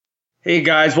Hey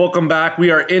guys, welcome back. We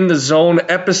are in the zone,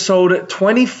 episode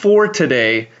 24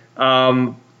 today.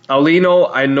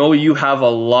 Aulino, I know you have a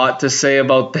lot to say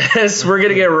about this. We're going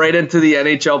to get right into the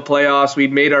NHL playoffs. We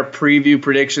made our preview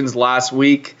predictions last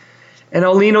week. And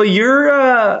Aulino,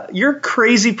 your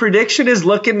crazy prediction is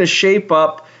looking to shape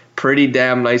up pretty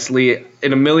damn nicely.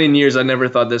 In a million years, I never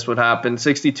thought this would happen.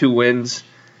 62 wins.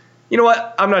 You know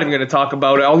what? I'm not even going to talk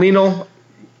about it. Aulino,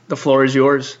 the floor is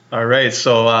yours. All right,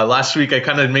 so last week I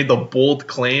kind of made the bold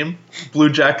claim, Blue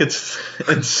Jackets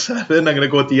in 7. I'm going to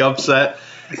go with the upset.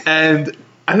 And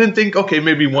I didn't think, okay,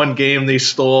 maybe one game they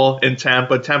stole in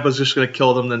Tampa. Tampa's just going to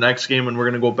kill them the next game, and we're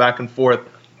going to go back and forth.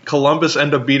 Columbus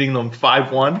ended up beating them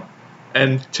 5-1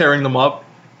 and tearing them up.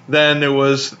 Then there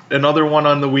was another one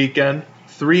on the weekend,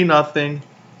 3-0.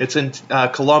 It's in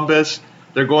Columbus.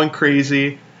 They're going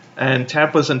crazy, and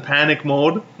Tampa's in panic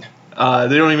mode.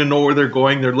 They don't even know where they're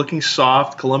going. They're looking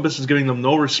soft. Columbus is giving them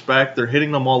no respect. They're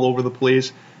hitting them all over the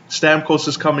place. Stamkos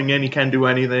is coming in. He can't do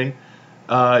anything.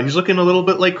 He's looking a little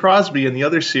bit like Crosby in the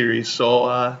other series.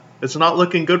 So it's not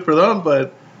looking good for them, but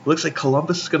it looks like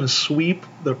Columbus is going to sweep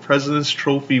the President's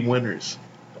Trophy winners.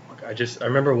 I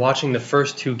remember watching the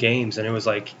first two games, and it was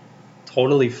like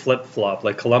totally flip-flop.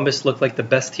 Like Columbus looked like the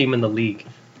best team in the league.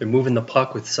 They're moving the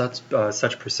puck with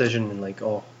such precision, and like,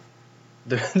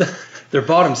 their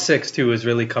bottom six, too, is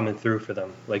really coming through for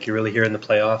them. Like, you really hear in the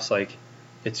playoffs, like,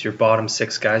 it's your bottom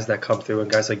six guys that come through,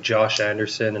 and guys like Josh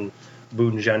Anderson and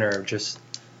Boone Jenner are just,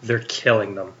 they're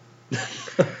killing them.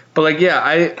 But, like, yeah,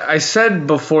 I said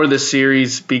before the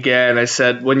series began, I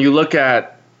said, when you look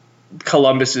at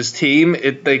Columbus's team,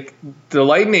 the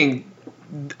Lightning,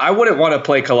 I wouldn't want to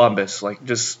play Columbus. Like,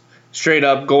 just straight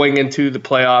up going into the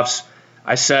playoffs,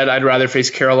 I said I'd rather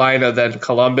face Carolina than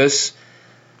Columbus.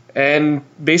 And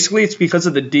basically, it's because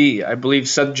of the D. I believe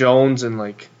Seth Jones and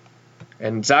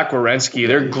Zach Werenski,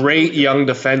 they're great young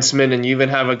defensemen, and you even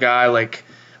have a guy like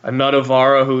a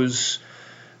Nutavara who's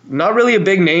not really a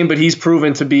big name, but he's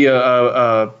proven to be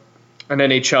an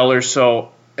NHLer.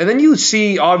 So, and then you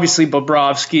see obviously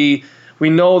Bobrovsky. We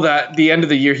know that the end of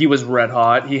the year he was red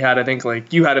hot. He had, I think,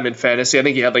 like you had him in fantasy. I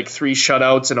think he had like 3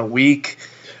 shutouts in a week.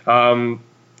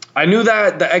 I knew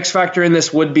that the X factor in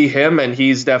this would be him, and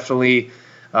he's definitely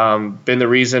been the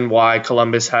reason why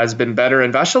Columbus has been better.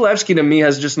 And Vasilevsky, to me,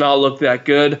 has just not looked that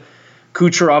good.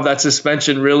 Kucherov, that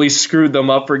suspension really screwed them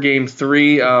up for Game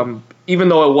 3, even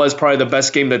though it was probably the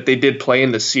best game that they did play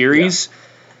in the series. Yeah.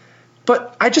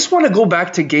 But I just want to go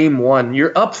back to Game 1.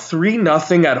 You're up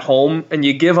 3-0 at home, and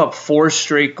you give up 4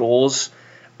 straight goals.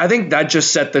 I think that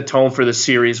just set the tone for the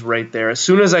series right there. As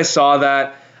soon as I saw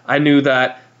that, I knew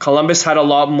that Columbus had a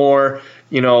lot more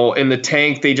in the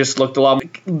tank. They just looked a lot.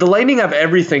 The Lightning have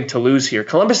everything to lose here.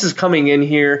 Columbus is coming in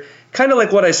here, kind of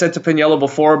like what I said to Pagniello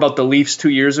before about the Leafs 2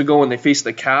 years ago when they faced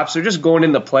the Caps. They're just going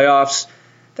in the playoffs.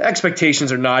 The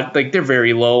expectations are not, they're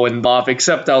very low and off,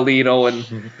 except Aulino,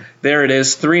 and there it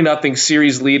is, 3-0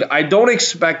 series lead. I don't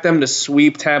expect them to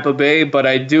sweep Tampa Bay, but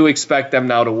I do expect them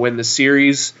now to win the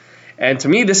series. And to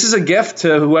me, this is a gift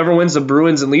to whoever wins the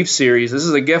Bruins and Leafs series. This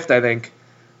is a gift, I think.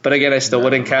 But again, I still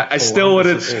wouldn't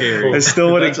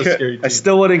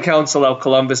counsel out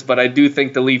Columbus, but I do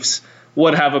think the Leafs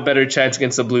would have a better chance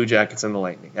against the Blue Jackets and the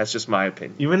Lightning. That's just my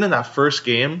opinion. Even in that first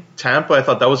game, Tampa, I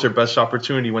thought that was their best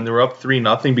opportunity when they were up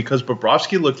 3-0 because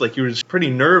Bobrovsky looked like he was pretty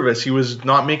nervous. He was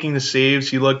not making the saves.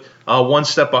 He looked one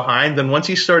step behind. Then once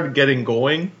he started getting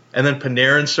going, and then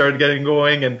Panarin started getting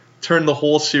going and turned the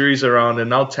whole series around.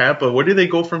 And now Tampa, where do they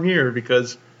go from here?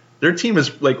 Because their team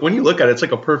is, like, when you look at it, it's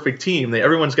like a perfect team.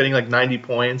 Everyone's getting like 90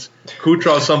 points.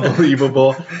 Kucherov's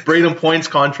unbelievable. Braden Point's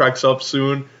contract's up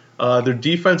soon. Their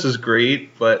defense is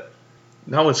great, but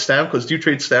now with Stamkos, do you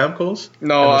trade Stamkos?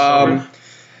 No.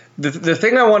 The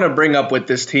thing I want to bring up with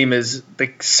this team is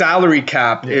the salary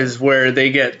cap is where they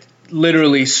get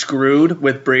literally screwed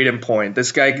with Braden Point.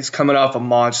 This guy is coming off a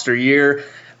monster year.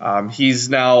 He's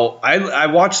now – I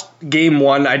watched Game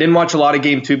 1. I didn't watch a lot of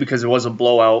Game 2 because it was a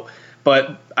blowout.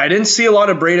 But I didn't see a lot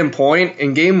of Braden Point.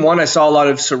 In Game 1, I saw a lot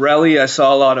of Cirelli. I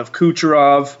saw a lot of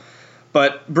Kucherov.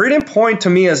 But Braden Point, to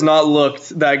me, has not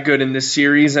looked that good in this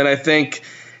series. And I think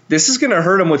this is going to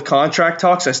hurt him with contract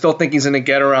talks. I still think he's going to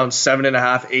get around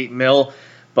 $7.5, $8 million.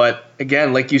 But,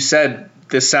 again, like you said,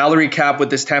 the salary cap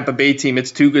with this Tampa Bay team, it's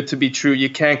too good to be true.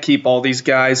 You can't keep all these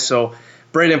guys. So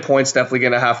Braden Point's definitely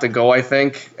going to have to go, I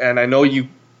think. And I know you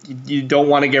don't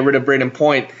want to get rid of Braden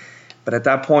Point. But at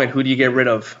that point, who do you get rid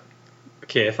of?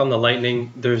 Okay, if I'm the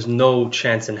Lightning, there's no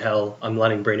chance in hell I'm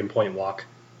letting Braden Point walk.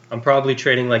 I'm probably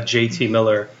trading like JT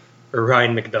Miller or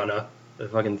Ryan McDonough, the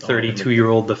fucking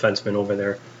 32-year-old defenseman over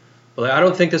there. But I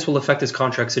don't think this will affect his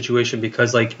contract situation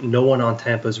because no one on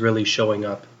Tampa is really showing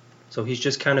up. So he's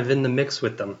just kind of in the mix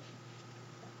with them.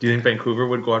 Do you think Vancouver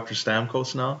would go after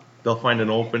Stamkos now? They'll find an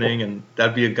opening, and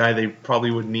that'd be a guy they probably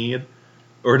would need.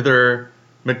 Or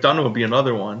McDonough would be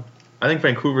another one. I think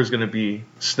Vancouver's going to be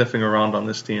sniffing around on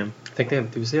this team. I think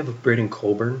they have a Braden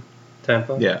Coburn,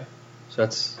 Tampa? Yeah. So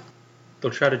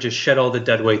they'll try to just shed all the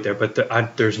dead weight there,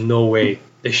 but there's no way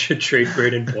they should trade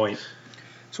Braden Point.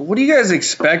 So what do you guys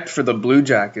expect for the Blue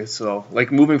Jackets, though?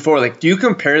 Like, moving forward, like, do you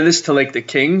compare this to, like, the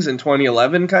Kings in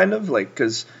 2011, kind of? Like,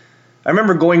 because I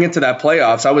remember going into that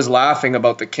playoffs, I was laughing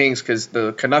about the Kings because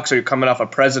the Canucks are coming off a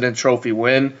President Trophy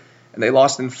win, and they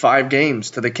lost in 5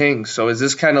 games to the Kings. So is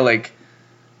this kind of like,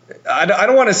 I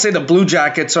don't want to say the Blue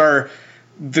Jackets are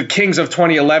the Kings of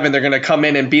 2011. They're going to come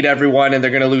in and beat everyone, and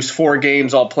they're going to lose 4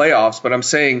 games all playoffs. But I'm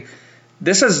saying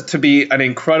this has to be an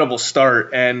incredible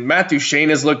start. And Matt Duchene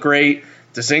has looked great.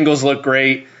 Dzingels look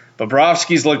great.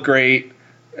 Bobrovsky's look great.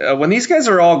 When these guys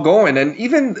are all going, and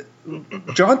even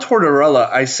John Tortorella,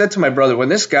 I said to my brother, when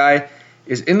this guy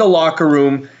is in the locker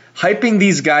room hyping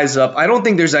these guys up, I don't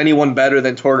think there's anyone better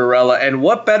than Tortorella. And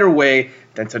what better way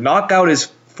than to knock out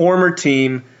his former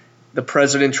team, the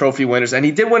President Trophy winners. And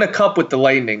he did win a cup with the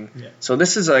Lightning. Yeah. So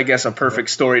this is, I guess, a perfect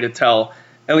story to tell,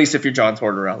 at least if you're John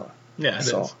Tortorella. Yeah, it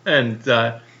is. And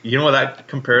you know that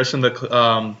comparison,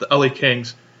 the LA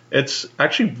Kings, it's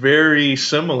actually very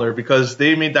similar because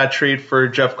they made that trade for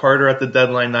Jeff Carter at the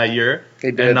deadline that year.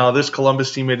 They did. And now this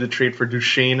Columbus team made the trade for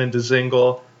Duchene and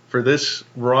Dzingel for this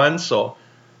run. So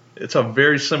it's a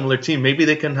very similar team. Maybe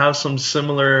they can have some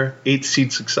similar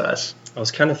 8-seed success. I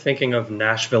was kind of thinking of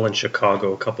Nashville and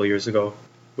Chicago a couple of years ago.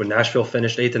 When Nashville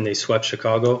finished 8th and they swept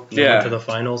Chicago and went to the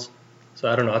finals. So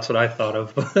I don't know. That's what I thought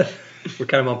of. We're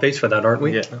kind of on pace for that, aren't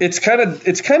we? Yeah. It's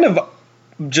kind of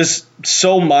just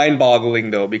so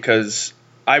mind-boggling, though, because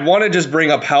I want to just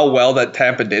bring up how well that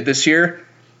Tampa did this year.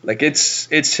 Like, it's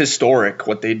historic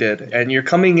what they did. And you're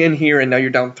coming in here, and now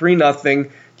you're down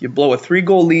 3-0. You blow a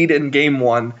 3-goal lead in Game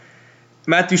 1.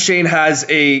 Matt Duchene has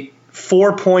a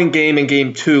 4-point game in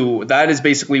Game 2. That is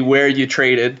basically where you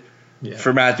traded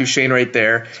for Matt Duchene right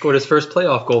there. Scored his first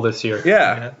playoff goal this year.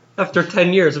 Yeah. After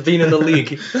 10 years of being in the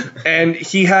league. And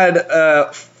he had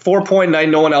 4.9.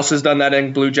 No one else has done that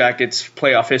in Blue Jackets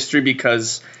playoff history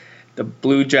because the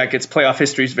Blue Jackets playoff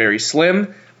history is very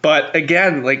slim. But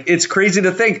again, like, it's crazy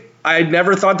to think. I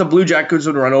never thought the Blue Jackets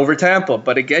would run over Tampa.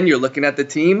 But again, you're looking at the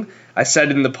team. I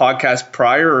said in the podcast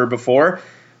prior or before,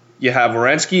 you have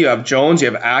Werenski, you have Jones,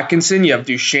 you have Atkinson, you have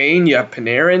Duchene, you have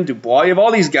Panarin, Dubois. You have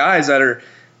all these guys that are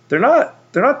they're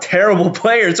not terrible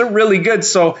players. They're really good.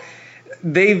 So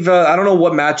they've I don't know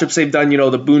what matchups they've done. You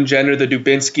know, the Boone Jenner, the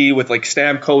Dubinsky with like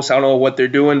Stamkos. I don't know what they're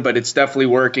doing, but it's definitely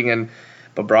working. And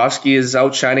Bobrovsky is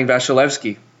outshining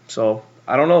Vasilevsky. So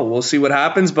I don't know. We'll see what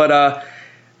happens. But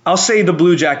I'll say the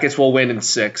Blue Jackets will win in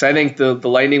 6. I think the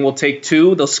Lightning will take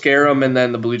 2. They'll scare them, and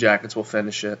then the Blue Jackets will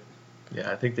finish it. Yeah,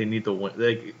 I think they need to win.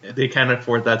 They can't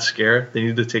afford that scare. They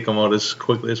need to take them out as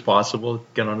quickly as possible,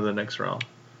 get on to the next round.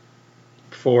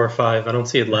 4 or 5. I don't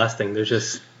see it lasting.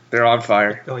 They're on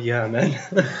fire. Oh, yeah, man.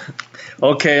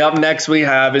 Okay, up next we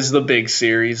have is the big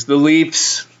series. The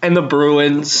Leafs and the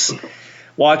Bruins.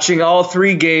 Watching all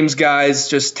 3 games, guys.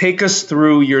 Just take us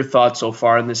through your thoughts so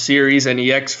far in the series.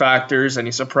 Any X factors,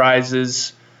 any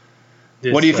surprises?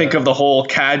 What do you think of the whole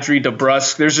Kadri,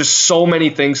 DeBrusk? There's just so many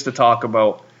things to talk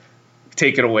about.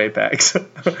 Take it away, Pags.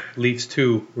 Leafs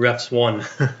 2, refs 1.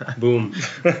 Boom.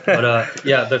 But,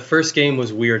 yeah, the first game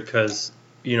was weird because,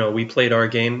 you know, we played our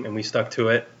game and we stuck to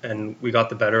it and we got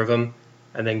the better of them.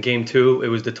 And then game 2, it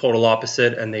was the total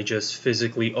opposite and they just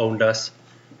physically owned us.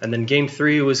 And then game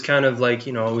 3 was kind of like,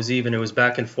 you know, it was even. It was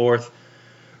back and forth.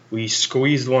 We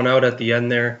squeezed one out at the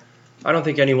end there. I don't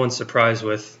think anyone's surprised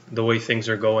with the way things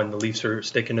are going. The Leafs are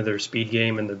sticking to their speed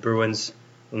game and the Bruins,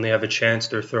 when they have a chance,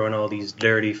 they're throwing all these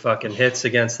dirty fucking hits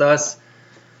against us.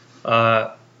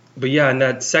 But yeah, in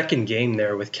that second game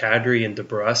there with Kadri and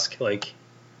DeBrusk, like,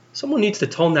 someone needs to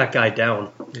tone that guy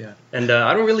down. Yeah. And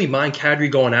I don't really mind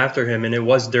Kadri going after him, and it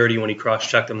was dirty when he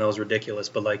cross-checked him. That was ridiculous.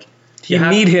 But, like, you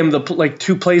need him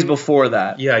 2 plays before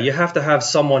that. Yeah, you have to have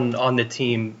someone on the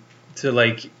team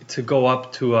to go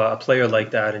up to a player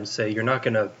like that and say, you're not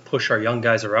going to push our young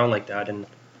guys around like that. And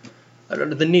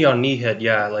the knee-on-knee hit,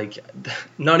 yeah, like,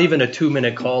 not even a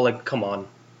 2-minute call, like, come on.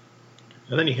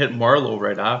 And then he hit Marleau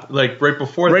right after, like, right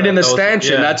before that. Right in the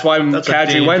stanchion, that's why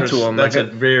Kadri went to him. That's a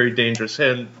very dangerous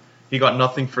hit, and he got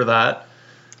nothing for that.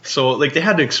 So, like, they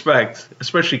had to expect,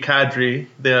 especially Kadri,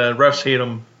 the refs hate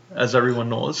him, as everyone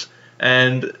knows,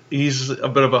 and he's a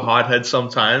bit of a hothead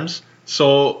sometimes.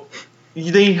 So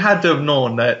they had to have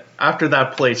known that after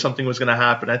that play, something was going to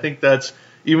happen. I think that's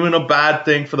even a bad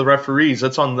thing for the referees.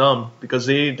 That's on them because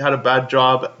they did a bad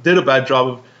job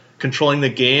of controlling the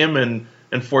game and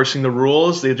enforcing the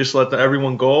rules. They just let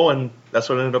everyone go, and that's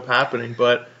what ended up happening.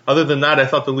 But other than that, I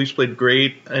thought the Leafs played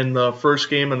great in the first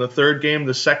game and the third game.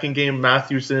 The second game,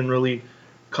 Matthews didn't really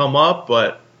come up,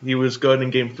 but he was good in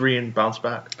Game 3 and bounced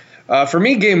back. For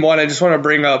me, Game 1, I just want to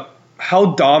bring up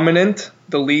how dominant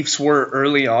the Leafs were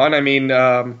early on. I mean,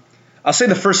 I'll say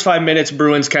the first 5 minutes,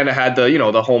 Bruins kind of had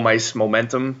the home ice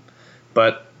momentum.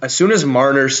 But as soon as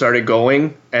Marner started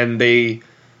going and they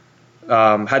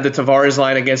had the Tavares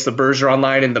line against the Bergeron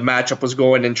line and the matchup was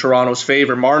going in Toronto's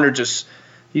favor, Marner just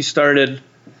started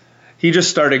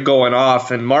going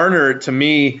off. And Marner, to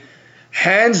me,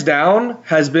 hands down,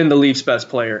 has been the Leafs' best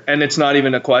player. And it's not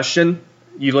even a question.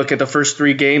 You look at the first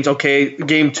 3 games, okay,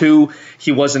 Game 2,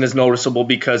 he wasn't as noticeable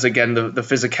because, again, the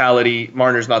physicality,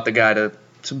 Marner's not the guy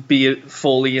to be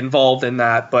fully involved in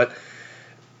that. But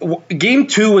Game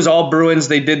 2 was all Bruins.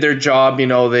 They did their job.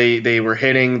 They were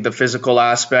hitting the physical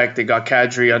aspect. They got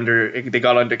under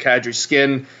Kadri's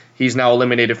skin. He's now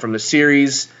eliminated from the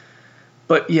series.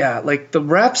 But yeah, like the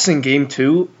refs in Game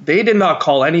 2, they did not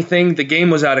call anything. The game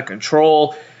was out of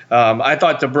control. I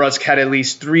thought DeBrusk had at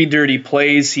least 3 dirty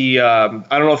plays. I don't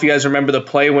know if you guys remember the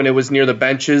play when it was near the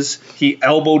benches. He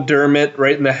elbowed Dermott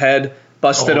right in the head,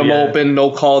 busted him open,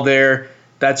 no call there.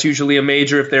 That's usually a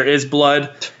major if there is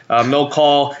blood. No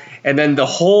call. And then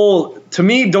to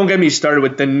me, don't get me started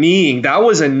with the kneeing. That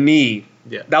was a knee.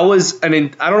 Yeah. That was I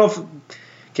don't know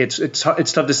if it's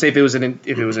tough to say if it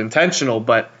was intentional,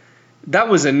 but that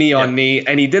was a knee on knee,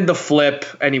 and he did the flip,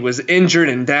 and he was injured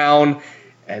and down,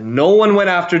 and no one went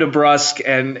after DeBrusk.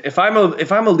 And if I'm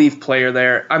a Leaf player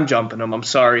there, I'm jumping him. I'm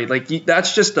sorry. Like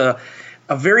that's just a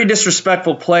very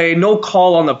disrespectful play. No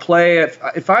call on the play.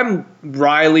 If I'm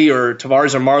Riley or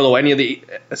Tavares or Marleau, any of the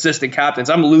assistant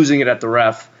captains, I'm losing it at the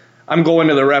ref. I'm going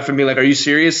to the ref and being like, "Are you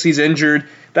serious? He's injured.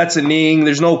 That's a kneeing.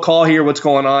 There's no call here. What's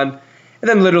going on?" And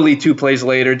then literally 2 plays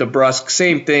later, DeBrusk,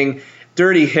 same thing.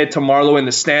 Dirty hit to Marleau in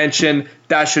the stanchion.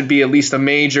 That should be at least a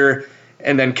major.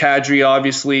 And then Kadri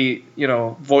obviously,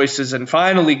 voices and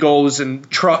finally goes and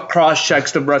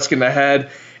cross-checks DeBrusk in the head.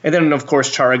 And then, of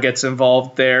course, Chara gets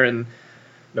involved there. And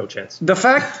no chance. The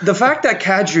fact that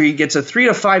Kadri gets a 3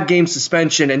 to 5 game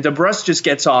suspension and DeBrusk just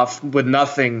gets off with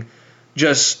nothing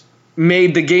just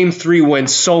made the Game 3 win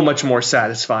so much more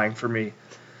satisfying for me.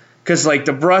 Because,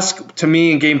 DeBrusk, to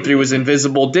me, in Game 3 was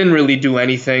invisible, didn't really do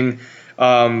anything.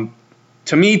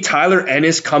 To me, Tyler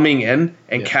Ennis coming in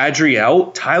and Kadri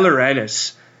out. Tyler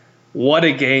Ennis, what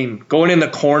a game. Going in the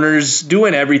corners,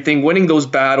 doing everything, winning those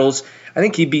battles. I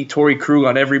think he beat Torrey Krug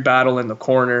on every battle in the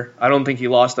corner. I don't think he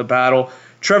lost a battle.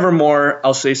 Trevor Moore,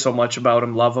 I'll say so much about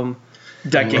him. Love him.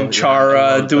 Decking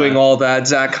Chara, doing all that.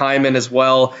 Zach Hyman as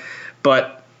well.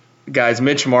 But, guys,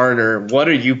 Mitch Marner, what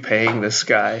are you paying this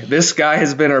guy? This guy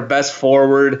has been our best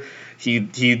forward.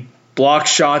 He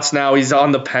blocks shots now. He's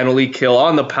on the penalty kill,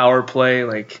 on the power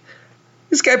play.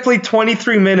 This guy played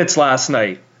 23 minutes last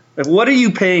night. What are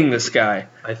you paying this guy?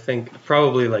 I think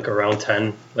probably around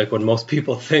 10, like what most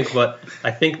people think. But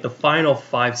I think the final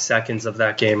 5 seconds of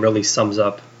that game really sums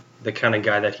up the kind of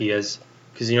guy that he is.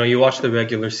 Because, you watch the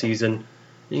regular season,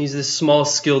 he's this small,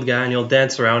 skilled guy, and he'll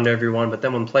dance around everyone. But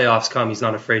then when playoffs come, he's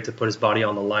not afraid to put his body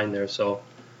on the line there. So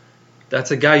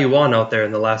that's a guy you want out there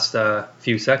in the last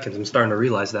few seconds. I'm starting to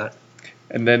realize that.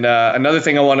 And then another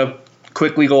thing I want to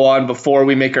quickly go on before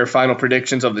we make our final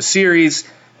predictions of the series,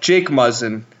 Jake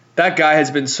Muzzin. That guy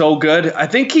has been so good. I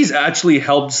think he's actually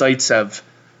helped Zaitsev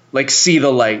see the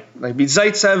light.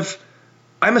 Zaitsev,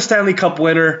 I'm a Stanley Cup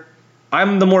winner.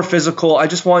 I'm the more physical. I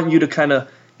just want you to kind of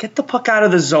get the puck out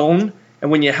of the zone.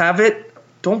 And when you have it,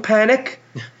 don't panic.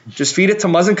 Just feed it to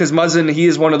Muzzin, because Muzzin, he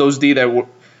is one of those D that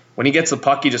when he gets the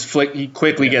puck, he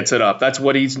quickly gets it up. That's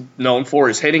what he's known for,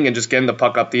 is hitting and just getting the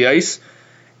puck up the ice.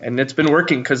 And it's been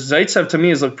working, because Zaitsev, to me,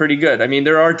 has looked pretty good. I mean,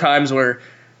 there are times where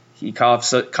he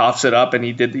coughs it up, and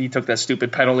he took that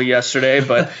stupid penalty yesterday.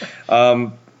 But,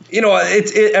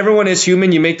 everyone is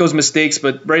human. You make those mistakes.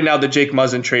 But right now, the Jake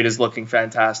Muzzin trade is looking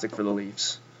fantastic for the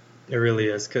Leafs. It really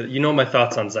is. 'Cause my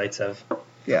thoughts on Zaitsev.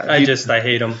 Yeah, I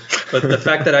hate him. But the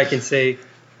fact that I can say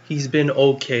he's been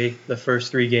okay the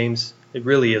first 3 games, it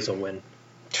really is a win.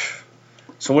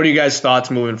 So what are you guys'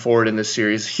 thoughts moving forward in this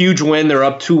series? Huge win. They're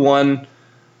up 2-1.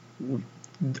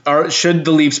 Should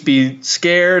the Leafs be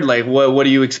scared? What do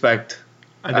you expect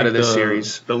out of this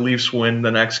series? The Leafs win the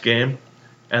next game,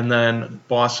 and then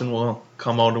Boston will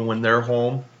come out and win their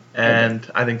home, and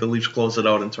I think the Leafs close it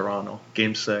out in Toronto,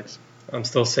 Game 6. I'm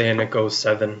still saying it goes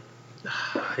 7.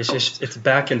 It's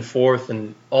back and forth,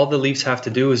 and all the Leafs have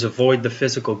to do is avoid the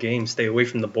physical game, stay away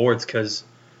from the boards, because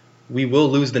we will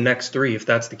lose the next 3 if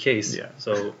that's the case. Yeah.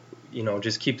 So,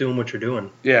 just keep doing what you're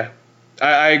doing. Yeah.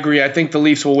 I agree. I think the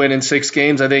Leafs will win in 6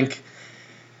 games. I think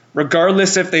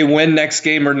regardless if they win next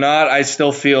game or not, I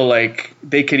still feel like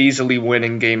they could easily win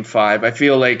in Game 5. I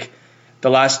feel like the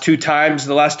last 2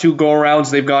 go-arounds,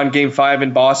 they've gone Game 5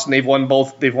 in Boston. They've won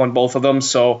both of them.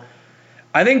 So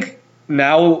I think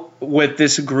now with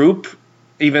this group,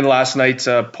 even last night's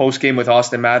post-game with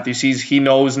Austin Matthews, he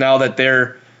knows now that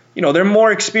they're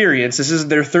more experienced. This is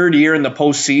their 3rd year in the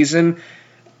postseason.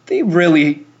 They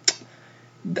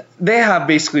have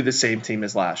basically the same team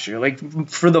as last year. Like,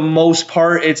 for the most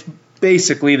part, it's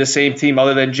basically the same team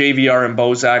other than JVR and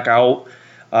Bozak out.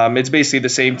 It's basically the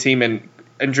same team, and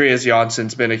Andreas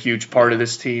Johnsson's been a huge part of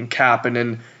this team.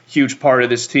 Kapanen, huge part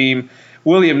of this team.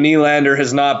 William Nylander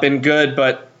has not been good,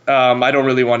 but I don't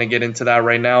really want to get into that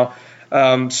right now.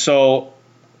 So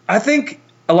I think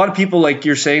a lot of people, like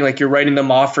you're saying, like you're writing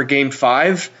them off for Game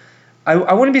 5.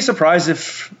 I wouldn't be surprised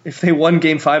if they won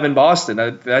Game 5 in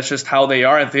Boston. That's just how they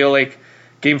are. I feel like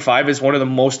Game 5 is one of the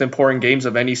most important games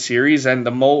of any series, and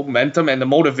the momentum and the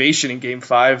motivation in Game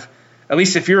 5, at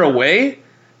least if you're away,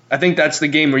 I think that's the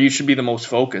game where you should be the most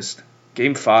focused.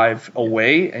 Game 5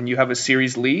 away, and you have a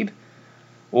series lead.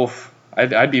 Oof,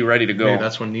 I'd be ready to go. Hey,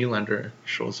 that's when Nylander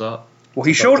shows up. Well,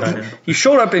 he showed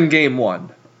up in Game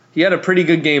 1. He had a pretty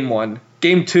good Game 1.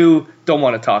 Game 2, don't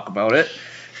want to talk about it.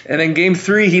 And then Game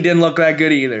 3, he didn't look that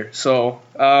good either. So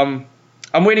I'm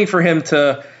waiting for him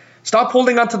to stop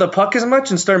holding onto the puck as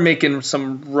much and start making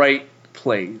some right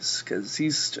plays, because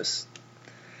he's just,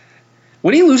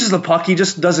 when he loses the puck, he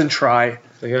just doesn't try.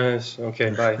 So guys,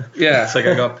 okay, bye. Yeah, It's like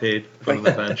I got paid from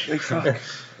the bench.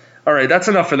 All right, that's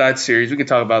enough for that series. We could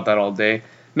talk about that all day.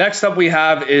 Next up we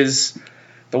have is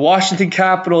the Washington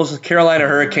Capitals, Carolina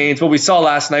Hurricanes. What we saw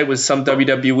last night was some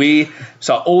WWE. We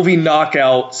saw Ovi knock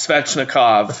out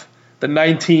Svechnikov, the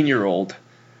 19-year-old.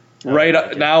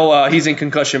 Now he's in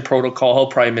concussion protocol. He'll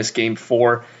probably miss Game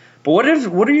 4. But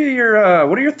what are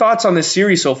your thoughts on this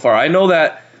series so far? I know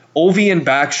that Ovi and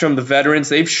Backstrom, the veterans,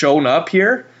 they've shown up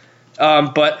here.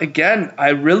 But again, I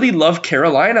really love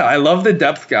Carolina. I love the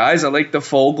depth guys. I like the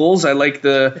Fogels. I like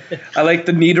the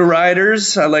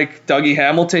Niederreiters. I like Dougie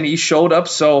Hamilton. He showed up.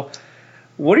 So,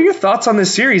 what are your thoughts on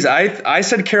this series? I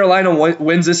said Carolina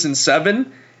wins this in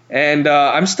 7, and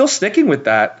I'm still sticking with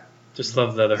that. Just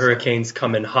love the Hurricanes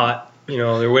come in hot.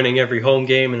 They're winning every home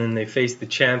game, and then they face the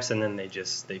champs, and then they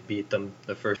beat them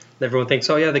the first. Everyone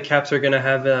thinks, oh yeah, the Caps are gonna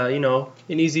have an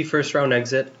easy first round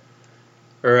exit.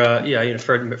 Or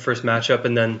first matchup,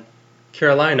 and then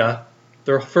Carolina,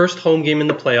 their first home game in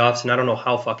the playoffs, and I don't know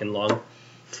how fucking long,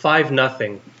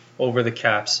 5-0 over the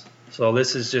Caps. So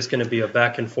this is just going to be a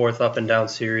back and forth, up and down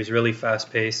series, really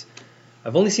fast pace.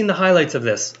 I've only seen the highlights of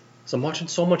this, so I'm watching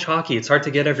so much hockey. It's hard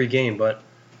to get every game, but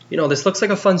this looks like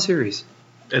a fun series.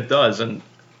 It does, and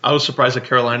I was surprised that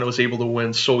Carolina was able to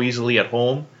win so easily at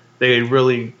home. They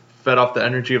really fed off the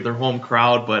energy of their home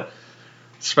crowd, but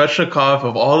Svechnikov,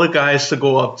 of all the guys to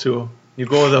go up to, you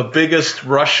go with the biggest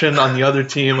Russian on the other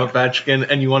team, Ovechkin,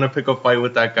 and you want to pick a fight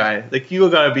with that guy. Like, you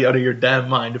got to be out of your damn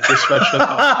mind if you're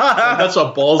Svechnikov. That's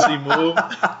a ballsy move.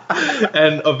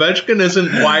 And Ovechkin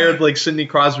isn't wired like Sidney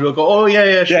Crosby. He'll go, oh,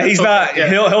 yeah, sure. Yeah, he's not. Yeah.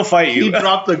 He'll fight you. He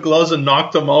dropped the gloves and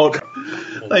knocked him out.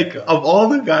 Like, of all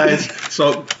the guys,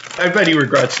 so I bet he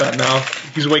regrets that now.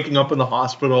 He's waking up in the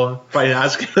hospital, probably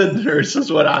asking the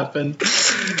nurses what happened.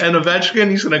 And Ovechkin,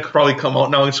 he's going to probably come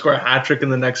out now and score a hat trick in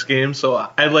the next game. So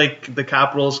I like the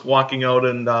Capitals walking out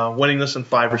and winning this in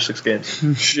 5 or 6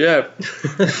 games. Shit.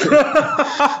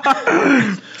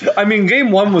 I mean,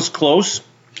 Game 1 was close.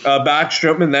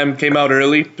 Backstrom and them came out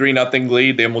early, 3-0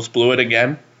 lead. They almost blew it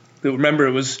again. Remember,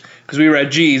 it was because we were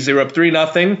at G's. They were up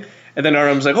 3-0. And then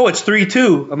Arm's like, oh, it's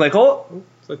 3-2. I'm like, oh.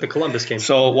 It's like the Columbus game.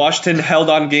 So Washington held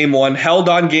on Game 1, held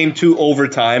on Game 2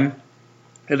 overtime.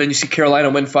 And then you see Carolina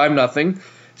win 5-0.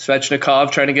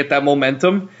 Svechnikov trying to get that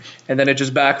momentum. And then it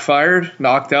just backfired,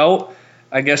 knocked out.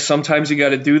 I guess sometimes you got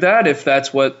to do that if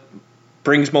that's what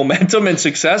brings momentum and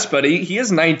success. But he is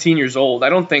 19 years old. I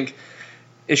don't think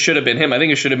it should have been him. I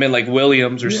think it should have been like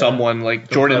Williams or someone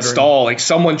like Jordan Stahl, like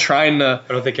someone trying to.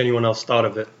 I don't think anyone else thought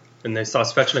of it. And they saw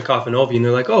Svechnikov and Ovi, and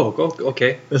they're like, oh,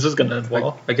 okay. This is going to end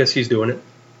well. I guess he's doing it.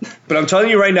 But I'm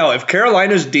telling you right now, if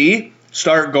Carolina's D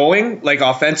start going, like,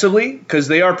 offensively, because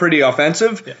they are pretty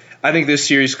offensive, I think this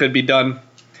series could be done.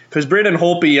 Because Braden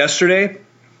Holtby yesterday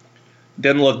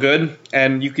didn't look good.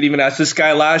 And you could even ask this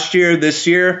guy last year, this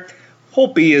year,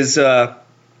 Holtby is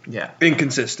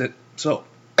inconsistent. So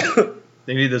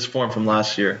they need this form from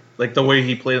last year. Like the way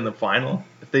he played in the final.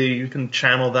 If you can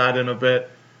channel that in a bit.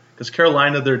 Because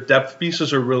Carolina, their depth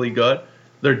pieces are really good.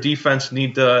 Their defense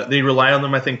they rely on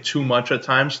them, I think, too much at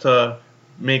times to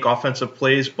make offensive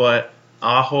plays. But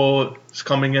Aho is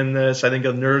coming in this. I think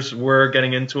the nerves were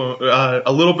getting into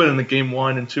a little bit in the game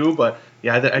 1 and 2, but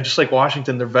yeah, I just like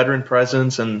Washington, their veteran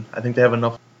presence, and I think they have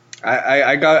enough.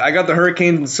 I got the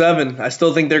Hurricanes in 7. I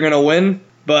still think they're gonna win,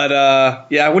 but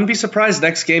I wouldn't be surprised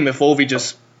next game if Ovi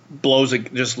just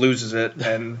loses it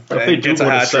and they do gets go a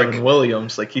to hat trick. 7,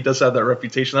 Williams, like he does have that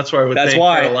reputation. That's why I would think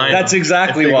Carolina. That's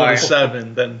exactly if they why. Go to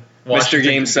 7, then Washington Mr.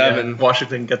 Game 7.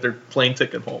 Washington can get their plane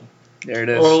ticket home. There it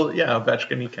is. Well, yeah,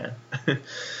 Ovechkin, he can.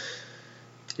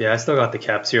 Yeah, I still got the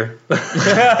Caps here.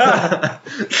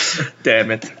 Damn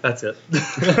it. That's it.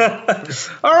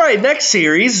 All right, next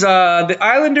series. The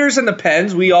Islanders and the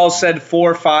Pens. We all said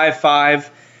 4-5-5,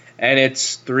 and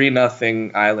it's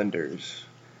 3-0 Islanders.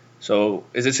 So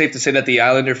is it safe to say that the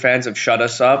Islander fans have shut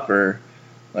us up, or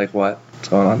like what? What's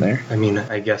going on there? I mean,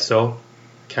 I guess so.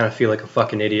 Kind of feel like a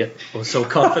fucking idiot. I was so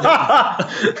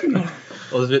confident.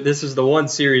 Well, this is the one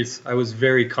series I was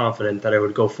very confident that I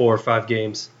would go 4 or 5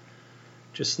 games.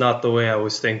 Just not the way I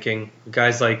was thinking.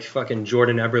 Guys like fucking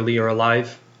Jordan Eberle are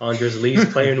alive. Andres Lee's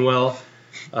playing well.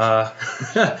 You're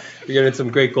getting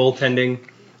some great goaltending.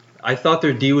 I thought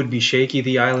their D would be shaky,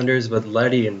 the Islanders, but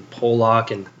Leddy and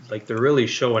Polak, and like they're really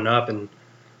showing up. And what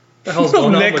the hell's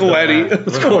going on Nick with Leddy.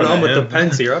 what's going on with the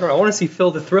Pens here? I don't know. I want to see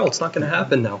Phil the Thrill. It's not going to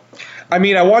happen now. I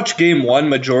mean, I watched game 1,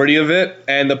 majority of it,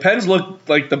 and the Pens looked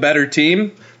like the better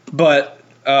team, but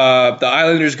the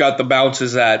Islanders got the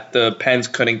bounces that the Pens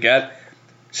couldn't get.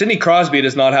 Sidney Crosby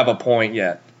does not have a point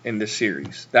yet in this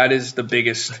series. That is the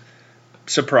biggest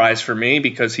surprise for me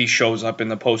because he shows up in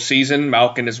the postseason,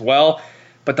 Malkin as well.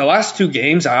 But the last 2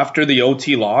 games after the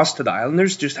OT loss to the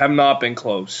Islanders just have not been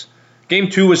close. Game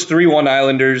 2 was 3-1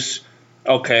 Islanders.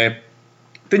 Okay.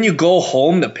 Then you go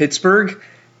home to Pittsburgh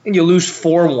and you lose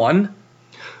 4-1.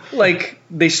 Like,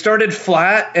 they started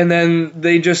flat and then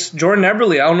they just... Jordan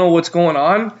Eberle, I don't know what's going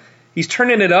on. He's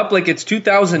turning it up like it's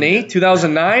 2008,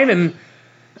 2009, and...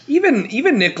 Even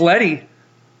Nick Leddy,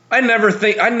 I never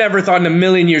thought in a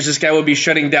million years this guy would be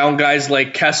shutting down guys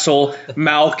like Kessel,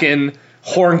 Malkin,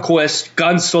 Hornquist,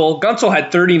 Gunsel. Gunsel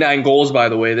had 39 goals, by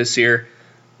the way, this year.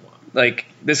 Like,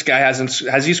 this guy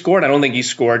has he scored? I don't think he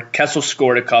scored. Kessel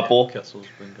scored a couple. Yeah, Kessel's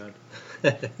been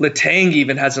good. Letang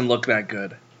even hasn't looked that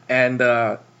good. And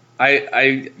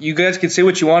you guys can say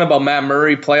what you want about Matt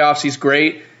Murray. Playoffs, he's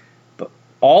great. But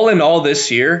all in all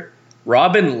this year,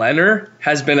 Robin Lehner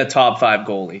has been a top 5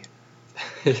 goalie.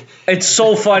 It's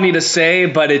so funny to say,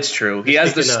 but it's true. He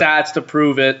has the stats to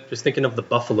prove it. Just thinking of the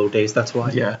Buffalo days, that's why.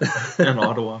 Yeah, and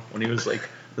Ottawa, when he was like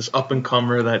this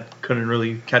up-and-comer that couldn't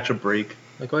really catch a break.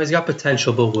 Like, well, he's got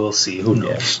potential, but we'll see. Who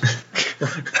knows?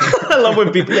 I love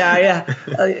when people... Yeah.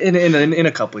 In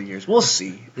a couple of years. We'll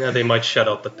see. Yeah, they might shut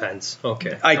out the Pens.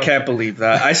 Okay. I can't believe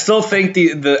that. I still think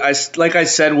like I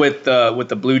said with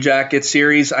the Blue Jackets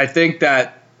series, I think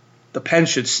that the Pens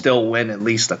should still win at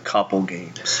least a couple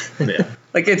games. Yeah.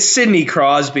 Like, it's Sidney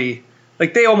Crosby.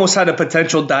 Like, they almost had a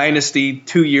potential dynasty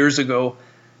 2 years ago.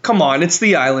 Come on, it's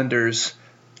the Islanders.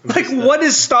 Like, what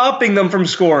is stopping them from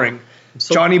scoring?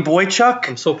 Johnny Boychuk?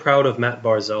 I'm so proud of Matt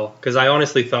Barzal because I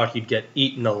honestly thought he'd get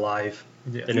eaten alive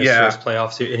in his first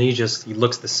playoff series, and he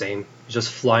looks the same. He's just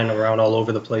flying around all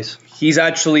over the place. He's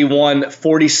actually won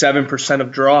 47%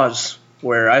 of draws,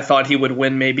 where I thought he would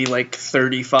win maybe like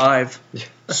 35.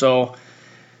 So,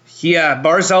 yeah,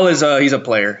 Barzal he's a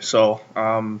player. So,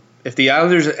 if the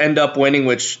Islanders end up winning,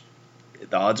 which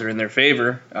the odds are in their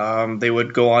favor, they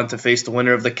would go on to face the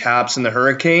winner of the Caps and the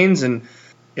Hurricanes. And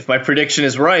if my prediction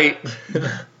is right,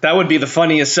 that would be the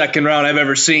funniest second round I've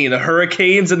ever seen. The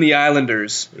Hurricanes and the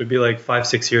Islanders. It would be like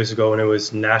 5-6 years ago when it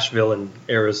was Nashville and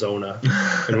Arizona,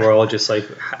 and we're all just like,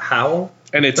 how?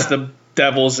 And it's the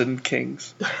Devils and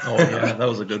Kings. Oh, yeah, that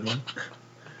was a good one.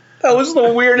 That was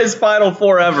the weirdest Final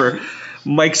Four ever.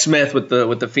 Mike Smith with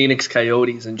the Phoenix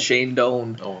Coyotes and Shane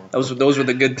Doan. Oh. Those were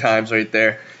the good times right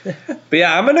there. But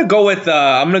yeah, I'm gonna go with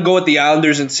the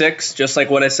Islanders in 6, just like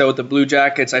what I said with the Blue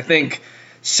Jackets. I think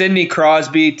Sidney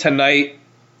Crosby tonight.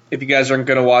 If you guys aren't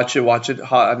gonna watch it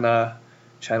on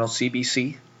channel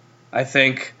CBC. I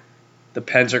think the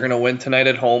Pens are gonna win tonight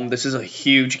at home. This is a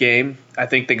huge game. I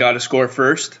think they got to score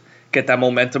first, get that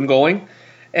momentum going,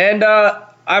 and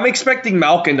I'm expecting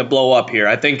Malkin to blow up here.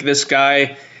 I think this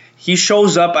guy. He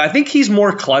shows up. I think he's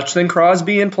more clutch than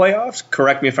Crosby in playoffs.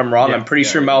 Correct me if I'm wrong. Yeah, I'm pretty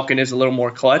sure Malkin is a little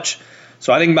more clutch.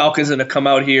 So I think Malkin's going to come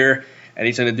out here and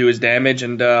he's going to do his damage.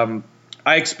 And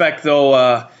I expect,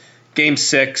 though, Game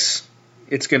 6,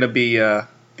 it's going to be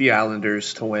the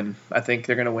Islanders to win. I think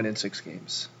they're going to win in 6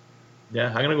 games. Yeah,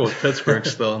 I'm going to go with Pittsburgh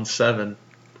still in 7.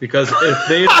 Because if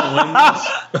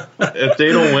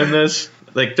they don't win this,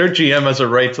 like, their GM has a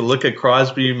right to look at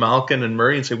Crosby, Malkin, and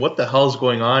Murray and say, what the hell's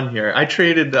going on here? I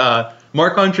traded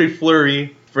Marc-Andre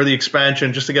Fleury for the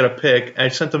expansion just to get a pick. I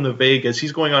sent him to Vegas.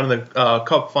 He's going on in the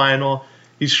Cup final.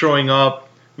 He's showing up.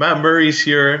 Matt Murray's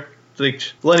here, like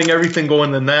letting everything go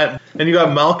in the net. And you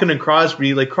got Malkin and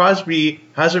Crosby. Like Crosby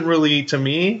hasn't really, to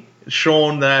me,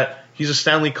 shown that he's a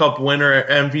Stanley Cup winner,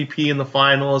 MVP in the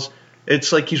finals.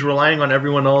 It's like he's relying on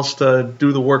everyone else to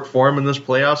do the work for him in this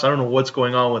playoffs. I don't know what's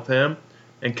going on with him.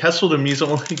 And Kessel, to me, is the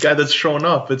only guy that's showing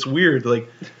up. It's weird. Like,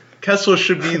 Kessel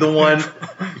should be the one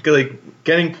like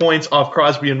getting points off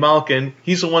Crosby and Malkin.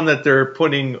 He's the one that they're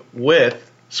putting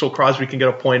with so Crosby can get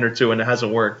a point or two, and it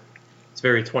hasn't worked. It's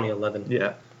very 2011.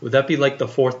 Yeah. Would that be like the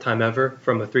 4th time ever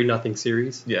from a 3-0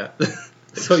 series? Yeah.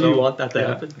 So you want that to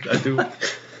happen? I do.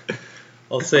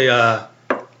 I'll say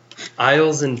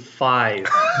Isles in 5.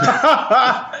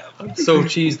 I'm so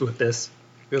cheesed with this.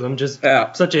 Because I'm just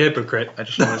such a hypocrite. I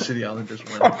just want to see the Islanders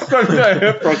win. Such a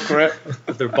hypocrite.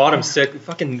 If they're bottom 6,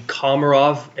 fucking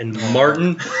Komarov and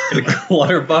Martin and a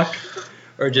Clutterbuck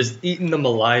are just eating them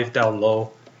alive down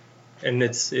low. And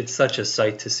it's such a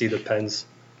sight to see the Pens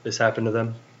this happen to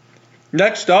them.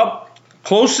 Next up,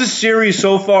 closest series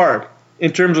so far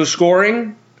in terms of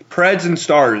scoring, Preds and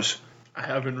Stars. I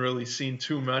haven't really seen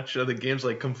too much of the games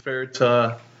like compared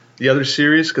to the other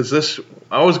series because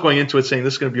I was going into it saying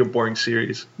this is going to be a boring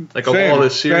series. Like of all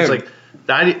this series, like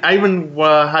I even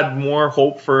had more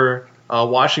hope for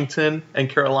Washington and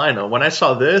Carolina. When I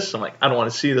saw this, I'm like, I don't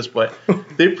want to see this, but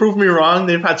they proved me wrong.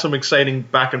 They've had some exciting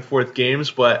back and forth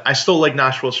games, but I still like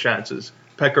Nashville's chances.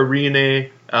 Pecorine,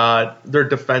 their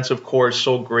defensive core is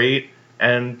so great,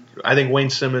 and I think Wayne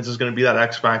Simmons is going to be that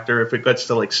X factor if it gets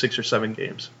to like 6 or 7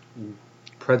 games.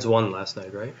 Preds won last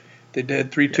night, right? They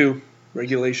did 3-2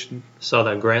 regulation. Saw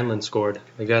that Granlund scored.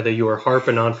 The guy that you were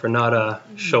harping on for not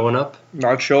showing up.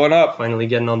 Not showing up. Finally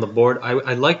getting on the board.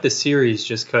 I like the series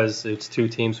just because it's 2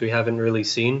 teams we haven't really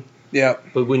seen. Yeah.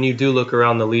 But when you do look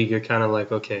around the league, you're kind of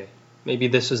like, okay, maybe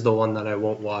this is the one that I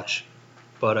won't watch.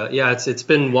 But yeah, it's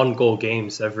been 1-goal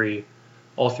games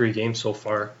all 3 games so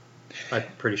far. I'm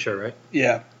pretty sure, right?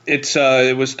 Yeah. It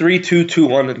was 3-2,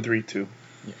 2-1, and 3-2.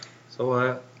 Yeah.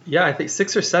 So yeah, I think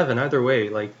 6 or 7 either way.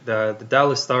 Like the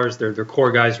Dallas Stars, their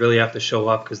core guys really have to show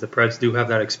up because the Preds do have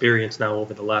that experience now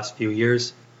over the last few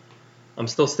years. I'm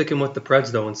still sticking with the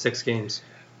Preds though in 6 games.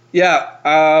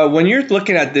 Yeah, when you're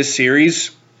looking at this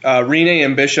series, Rinne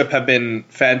and Bishop have been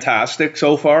fantastic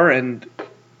so far, and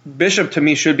Bishop to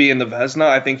me should be in the Vezina.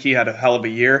 I think he had a hell of a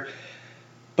year.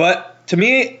 But to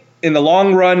me, in the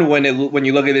long run, when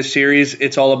you look at this series,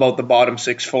 it's all about the bottom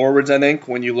 6 forwards, I think,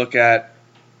 when you look at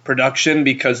production,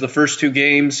 because the first 2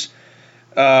 games,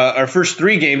 our first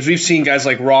 3 games, we've seen guys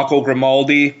like Rocco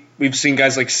Grimaldi, we've seen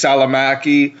guys like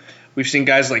Salamaki, we've seen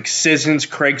guys like Sissons,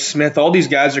 Craig Smith. All these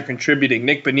guys are contributing.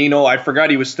 Nick Bonino, I forgot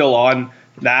he was still on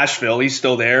Nashville. He's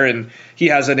still there, and he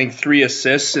has, I think, 3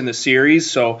 assists in the series.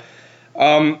 So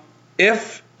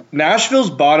if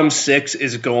Nashville's bottom 6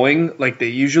 is going like they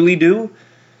usually do,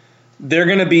 they're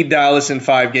going to beat Dallas in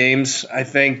 5 games. I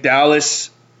think Dallas...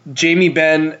 Jamie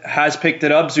Benn has picked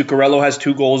it up. Zuccarello has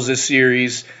 2 goals this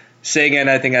series. Sagan,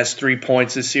 I think, has 3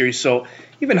 points this series. So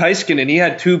even Heiskanen, he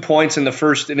had 2 points in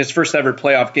his first ever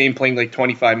playoff game, playing like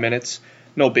 25 minutes.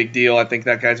 No big deal. I think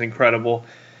that guy's incredible.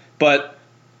 But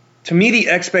to me, the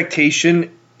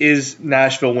expectation is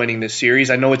Nashville winning this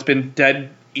series. I know it's been dead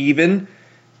even,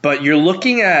 but you're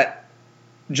looking at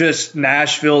just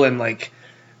Nashville and like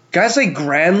guys like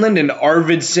Granlund and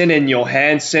Arvidsson and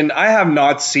Johansson. I have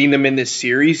not seen them in this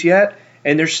series yet,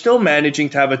 and they're still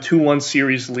managing to have a 2-1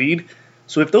 series lead.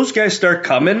 So if those guys start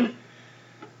coming,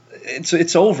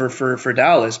 it's over for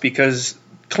Dallas, because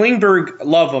Klingberg,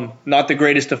 love him, not the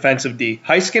greatest defensive D.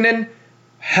 Heiskanen,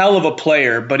 hell of a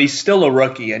player, but he's still a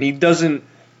rookie, and he doesn't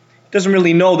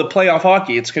really know the playoff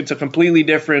hockey. It's a completely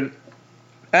different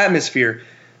atmosphere.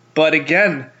 But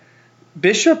again,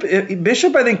 Bishop,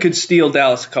 I think, could steal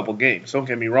Dallas a couple games. Don't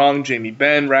get me wrong. Jamie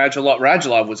Benn,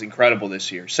 Radulov was incredible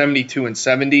this year, 72 and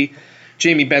 70.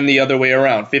 Jamie Benn the other way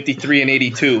around, 53 and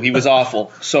 82. He was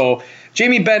awful. So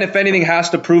Jamie Benn, if anything, has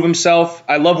to prove himself.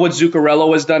 I love what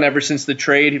Zuccarello has done ever since the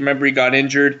trade. Remember, he got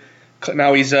injured.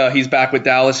 Now he's back with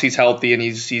Dallas. He's healthy, and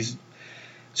he's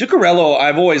Zuccarello.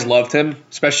 I've always loved him,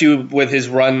 especially with his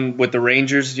run with the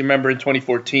Rangers. You remember in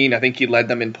 2014, I think he led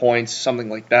them in points, something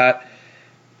like that.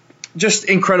 Just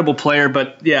incredible player.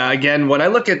 But yeah, again, when I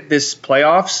look at this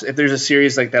playoffs, if there's a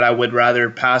series like that I would rather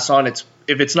pass on, if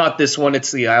it's not this one,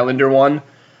 it's the Islander one.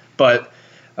 But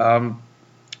I'm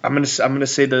gonna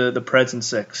say the Preds in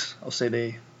 6. I'll say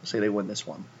they win this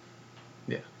one.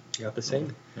 Yeah, you got the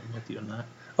same. I'm with you on that.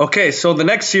 Okay, so the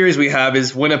next series we have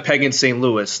is Winnipeg and St.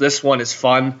 Louis. This one is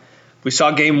fun. We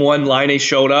saw Game 1, Laine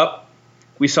showed up.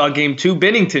 We saw Game 2,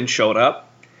 Binnington showed up.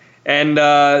 And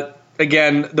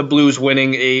again, the Blues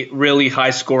winning a really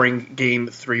high-scoring Game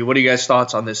 3. What are you guys'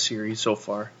 thoughts on this series so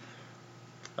far?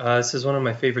 This is one of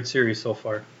my favorite series so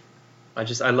far. I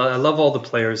love all the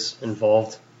players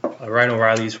involved. Ryan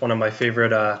O'Reilly is one of my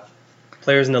favorite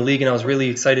players in the league, and I was really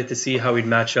excited to see how he'd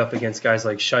match up against guys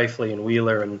like Scheifele and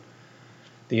Wheeler and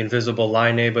the invisible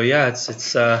Laine. But yeah,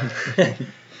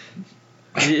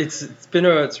 it's been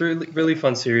a really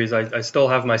fun series. I still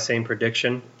have my same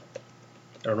prediction.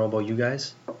 I don't know about you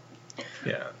guys.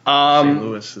 Yeah. St.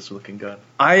 Louis is looking good.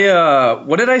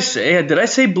 What did I say? Did I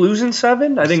say Blues in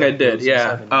 7? I think I did.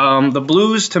 Yeah. The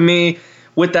Blues, to me,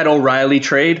 with that O'Reilly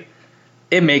trade,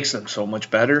 it makes them so much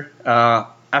better.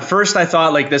 At first, I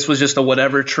thought like this was just a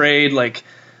whatever trade. Like,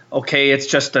 okay, it's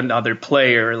just another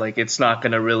player. Like, it's not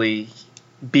going to really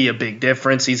be a big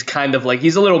difference. He's kind of like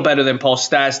he's a little better than Paul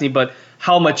Stastny, but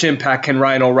how much impact can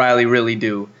Ryan O'Reilly really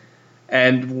do?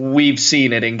 And we've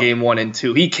seen it in Game 1 and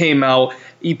 2. He came out,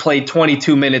 he played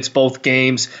 22 minutes both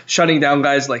games. Shutting down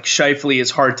guys like Scheifele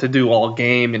is hard to do all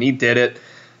game, and he did it.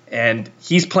 And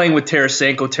he's playing with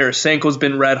Tarasenko. Tarasenko's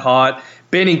been red hot.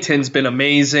 Binnington's been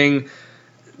amazing.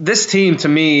 This team, to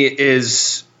me,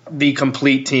 is the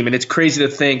complete team. And it's crazy to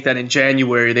think that in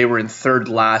January they were in third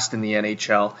last in the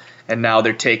NHL, and now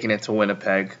they're taking it to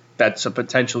Winnipeg. That's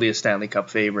potentially a Stanley Cup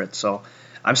favorite. So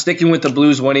I'm sticking with the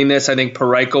Blues winning this. I think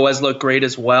Parayko has looked great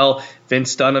as well.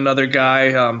 Vince Dunn, another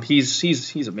guy.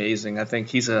 He's amazing. I think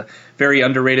he's a very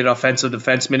underrated offensive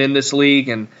defenseman in this league.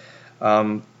 And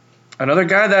another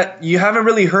guy that you haven't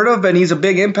really heard of, and he's a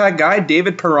big impact guy,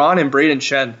 David Perron and Braden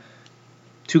Shen.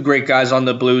 Two great guys on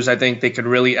the Blues. I think they could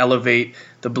really elevate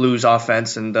the Blues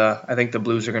offense, and I think the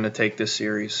Blues are going to take this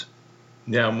series.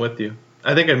 Yeah, I'm with you.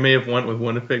 I think I may have went with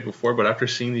Winnipeg before, but after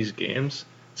seeing these games,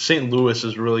 St. Louis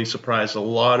has really surprised a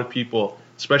lot of people,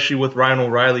 especially with Ryan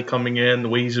O'Reilly coming in, the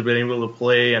way he's been able to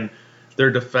play, and their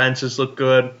defenses look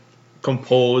good,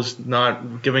 composed,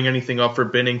 not giving anything up for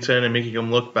Binnington and making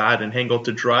him look bad and hang out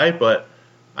to dry. But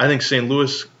I think St.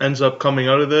 Louis ends up coming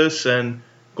out of this and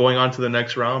going on to the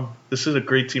next round. This is a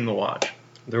great team to watch.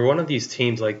 They're one of these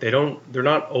teams, like they're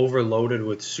not overloaded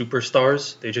with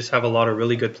superstars. They just have a lot of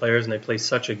really good players, and they play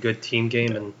such a good team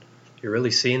game, and you're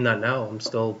really seeing that now. I'm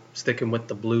still sticking with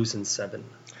the Blues in 7.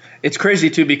 It's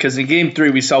crazy, too, because in Game 3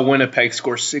 we saw Winnipeg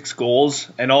score 6 goals,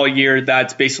 and all year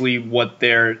that's basically what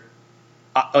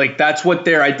that's what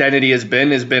their identity has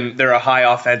been they're a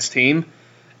high offense team.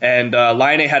 And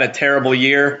Laine had a terrible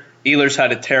year. Ehlers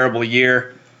had a terrible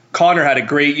year. Connor had a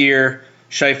great year.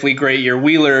 Scheifele, great year.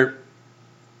 Wheeler,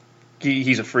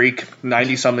 he's a freak,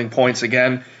 90-something points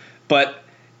again. But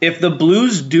if the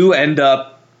Blues do end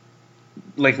up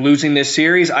like losing this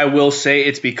series, I will say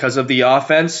it's because of the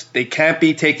offense. They can't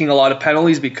be taking a lot of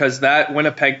penalties because that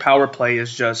Winnipeg power play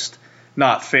is just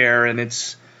not fair. And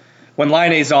it's when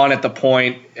Laine's on at the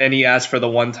point and he asks for the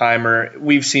one-timer,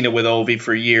 we've seen it with Ovi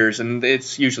for years, and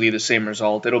it's usually the same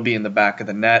result. It'll be in the back of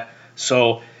the net.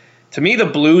 So to me, the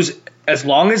Blues, as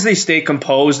long as they stay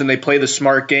composed and they play the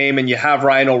smart game and you have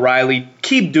Ryan O'Reilly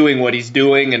keep doing what he's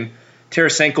doing and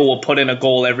Tarasenko will put in a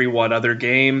goal every one other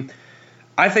game,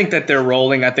 I think that they're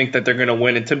rolling. I think that they're going to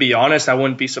win. And to be honest, I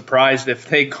wouldn't be surprised if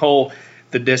they go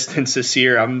the distance this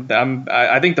year.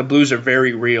 I think the Blues are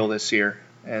very real this year,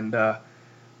 and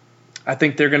I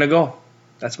think they're going to go.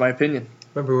 That's my opinion.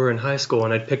 Remember, we were in high school,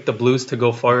 and I'd pick the Blues to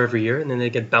go far every year, and then they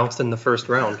get bounced in the first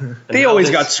round. They always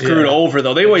got screwed over,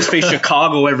 though. They always face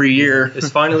Chicago every year. This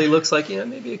finally looks like,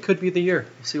 maybe it could be the year.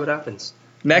 We'll see what happens.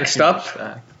 Next up,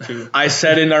 I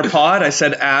said in our pod, I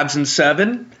said Avs in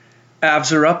 7.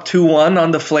 Avs are up 2-1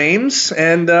 on the Flames,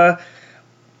 and I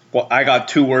got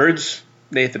 2 words,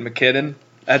 Nathan McKinnon.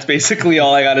 That's basically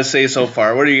all I got to say so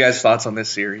far. What are you guys' thoughts on this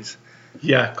series?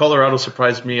 Yeah, Colorado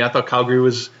surprised me. I thought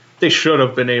Calgary they should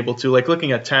have been able to. Like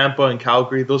looking at Tampa and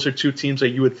Calgary, those are 2 teams that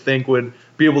you would think would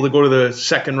be able to go to the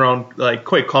second round like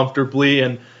quite comfortably,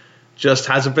 and just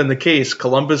hasn't been the case.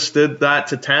 Columbus did that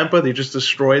to Tampa. They just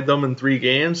destroyed them in 3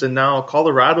 games, and now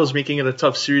Colorado's making it a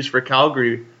tough series for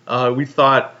Calgary. We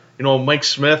thought, Mike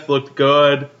Smith looked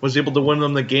good, was able to win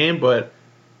them the game, but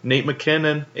Nate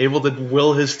McKinnon able to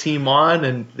will his team on,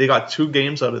 and they got 2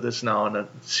 games out of this now in a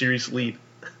series lead.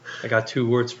 I got 2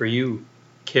 words for you.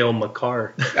 Cale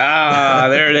Makar.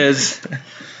 There it is.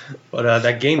 But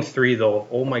that Game 3, though,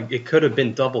 it could have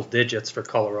been double digits for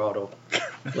Colorado.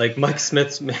 Like, Mike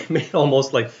Smith's made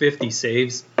almost like 50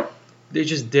 saves. They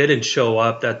just didn't show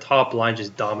up. That top line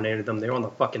just dominated them. They were on the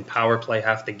fucking power play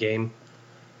half the game.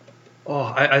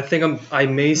 I think I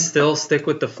may still stick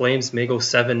with the Flames, may go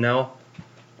 7 now.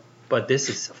 but this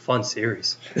is a fun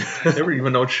series. They were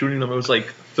even out shooting them. It was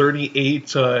like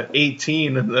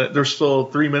 38-18, and there's still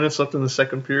 3 minutes left in the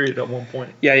second period at one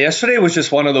point. Yeah, yesterday was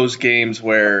just one of those games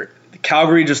where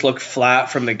Calgary just looked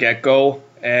flat from the get-go,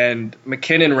 and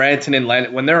McKinnon,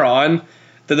 Rantanen, when they're on,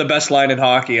 they're the best line in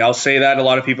hockey. I'll say that. A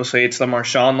lot of people say it's the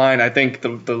Marchand line. I think the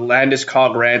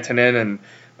Landeskog, Rantanen, and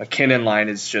McKinnon line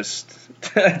is just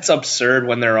it's absurd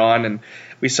when they're on, and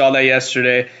we saw that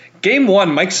yesterday. Game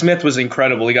 1, Mike Smith was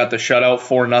incredible. He got the shutout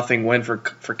 4-0 win for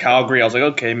Calgary. I was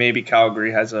like, okay, maybe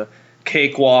Calgary has a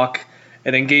cakewalk.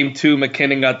 And then Game 2,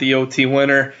 McKinnon got the OT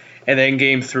winner. And then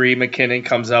Game 3, McKinnon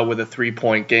comes out with a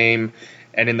 3-point game.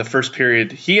 And in the first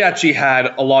period, he actually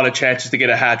had a lot of chances to get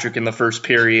a hat trick in the first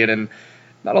period. And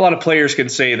not a lot of players can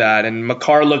say that. And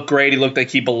Makar looked great. He looked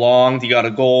like he belonged. He got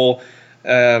a goal.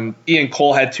 Ian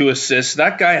Cole had 2 assists.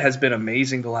 That guy has been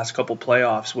amazing the last couple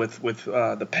playoffs with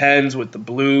the Pens, with the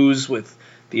Blues, with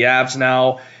the Avs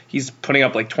now. He's putting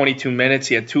up like 22 minutes.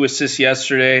 He had 2 assists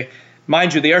yesterday.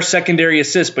 Mind you, they are secondary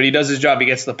assists, but he does his job. He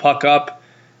gets the puck up,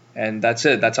 and that's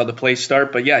it. That's how the plays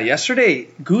start. But yeah, yesterday,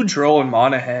 Gaudreau and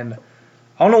Monahan,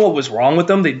 I don't know what was wrong with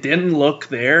them. They didn't look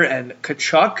there, and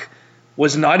Tkachuk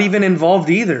was not even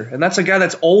involved either. And that's a guy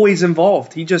that's always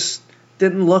involved. He just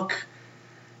didn't look...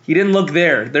 He didn't look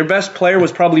there. Their best player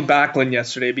was probably Backlund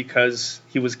yesterday because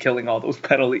he was killing all those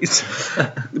penalties.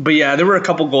 But yeah, there were a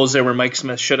couple goals there where Mike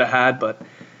Smith should have had, but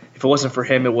if it wasn't for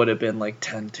him, it would have been like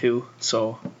 10-2.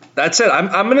 So that's it.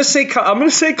 I'm gonna say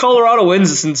Colorado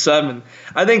wins this in 7.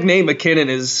 I think Nate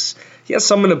McKinnon he has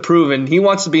something to prove, and he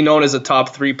wants to be known as a top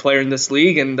 3 player in this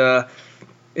league. And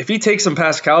if he takes him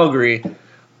past Calgary,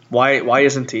 why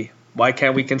isn't he? Why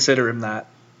can't we consider him that?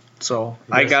 So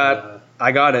I got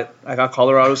it. I got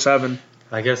Colorado 7.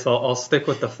 I guess I'll stick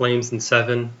with the Flames in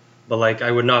 7, but like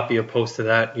I would not be opposed to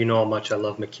that. You know how much I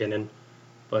love McKinnon,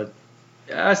 but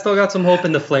yeah, I still got some hope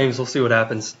in the Flames. We'll see what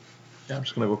happens. Yeah, I'm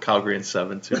just gonna go Calgary in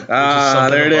 7 too.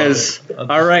 There it is.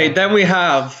 All right, then we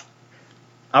have.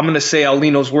 I'm gonna say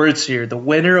Aulino's words here. The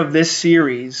winner of this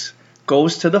series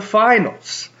goes to the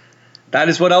finals. That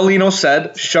is what Aulino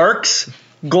said. Sharks,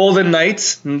 Golden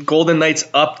Knights. Golden Knights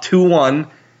up 2-1.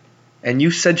 And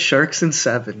you said Sharks in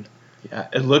 7. Yeah,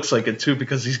 it looks like it too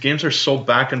because these games are so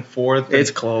back and forth. It's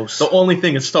close. The only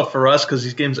thing is tough for us because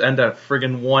these games end at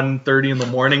friggin' 1:30 in the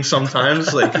morning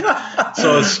sometimes. So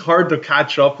it's hard to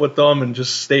catch up with them and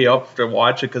just stay up to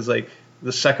watch it because like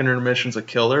the second intermission's a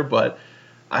killer. But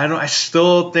I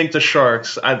still think the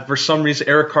Sharks. For some reason,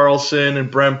 Erik Karlsson and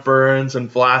Brent Burns and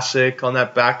Vlasic on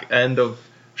that back end of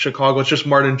Chicago. It's just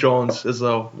Martin Jones is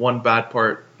the one bad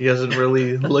part. He hasn't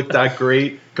really looked that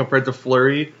great compared to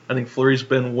Fleury. I think Fleury's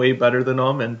been way better than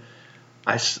him, and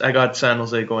I got San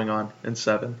Jose going on in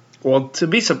 7. Well, I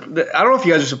don't know if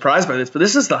you guys are surprised by this, but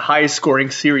this is the highest scoring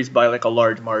series by like a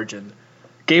large margin.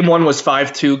 Game 1 was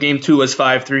 5-2, Game 2 was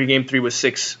 5-3, Game 3 was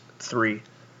 6-3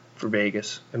 for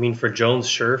Vegas. I mean, for Jones,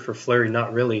 sure. For Fleury,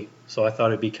 not really. So I thought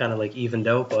it'd be kind of like evened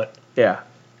out, but yeah,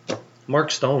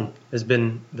 Mark Stone has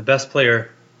been the best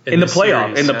player in the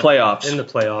playoffs. In the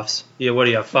playoffs. Yeah, what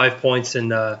do you have? 5 points in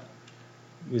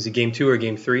was it Game 2 or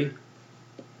Game 3?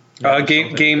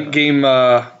 Game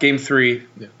 3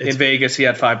 in Vegas. He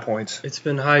had 5 points. It's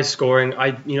been high scoring.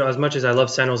 As much as I love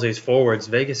San Jose's forwards,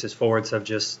 Vegas's forwards have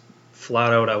just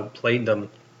flat out outplayed them.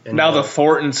 And now the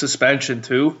Thornton suspension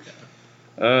too.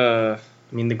 I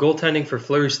mean, the goaltending for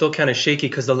Fleury is still kind of shaky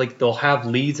because they'll have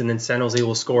leads and then San Jose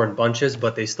will score in bunches,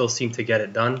 but they still seem to get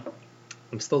it done.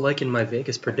 I'm still liking my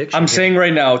Vegas prediction. I'm saying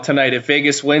right now, tonight, if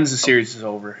Vegas wins, the series is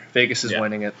over. Vegas is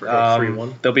winning it.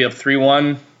 3-1. They'll be up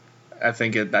 3-1. I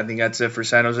think that's it for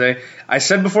San Jose. I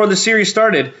said before the series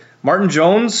started, Martin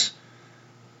Jones,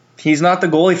 he's not the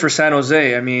goalie for San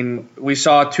Jose. I mean, we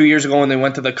saw 2 years ago when they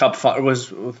went to the Cup. It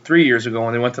was 3 years ago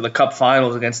when they went to the Cup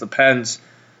Finals against the Pens.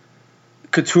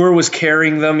 Couture was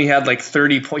carrying them. He had like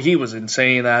 30 points. He was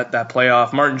insane that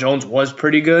playoff. Martin Jones was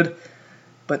pretty good.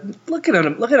 But look at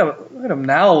him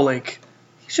now. Like,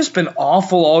 he's just been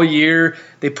awful all year.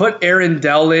 They put Aaron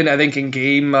Dell in, I think, in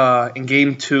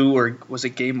game 2, or was it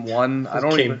game 1? I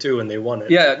don't Game 2 and they won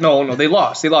it. Yeah, no, they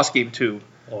lost. They lost game 2.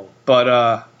 Oh.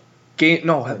 But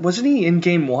wasn't he in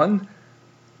game 1?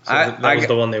 So that was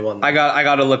the one they won. I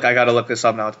gotta look this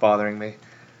up now. It's bothering me.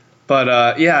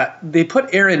 But yeah, they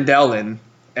put Aaron Dell in,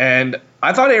 and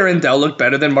I thought Aaron Dell looked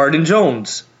better than Martin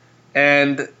Jones.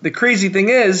 And the crazy thing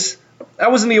is, I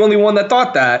wasn't the only one that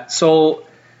thought that. So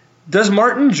does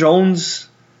Martin Jones,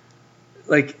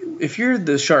 like, if you're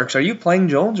the Sharks, are you playing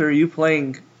Jones or are you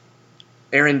playing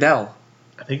Aaron Dell?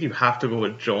 I think you have to go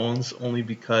with Jones only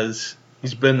because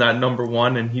he's been that number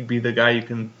one and he'd be the guy you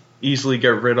can easily get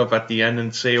rid of at the end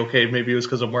and say, okay, maybe it was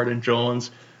because of Martin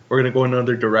Jones. we're going to go in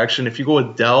another direction. If you go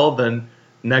with Dell, then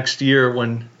next year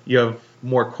when you have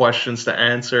more questions to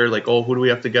answer, like, oh, who do we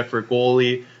have to get for a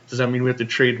goalie? Does that mean we have to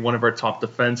trade one of our top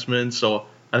defensemen? So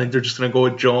I think they're just going to go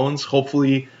with Jones.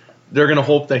 Hopefully, they're going to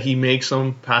hope that he makes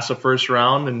them past the first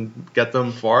round and get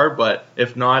them far. But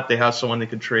if not, they have someone they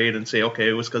could trade and say, okay,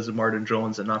 it was because of Martin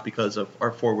Jones and not because of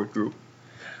our forward group.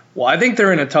 Well, I think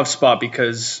they're in a tough spot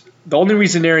because the only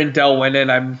reason Aaron Dell went in,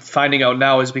 I'm finding out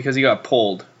now, is because he got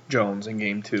pulled, Jones, in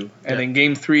Game 2. And then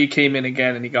Game 3 came in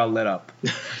again and he got lit up.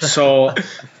 So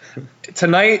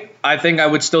tonight, I think I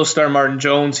would still start Martin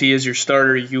Jones. He is your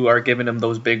starter. You are giving him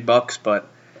those big bucks. But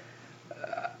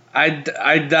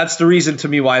that's the reason to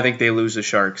me why I think they lose the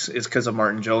Sharks, is because of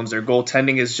Martin Jones. Their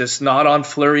goaltending is just not on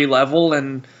Fleury level.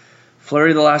 And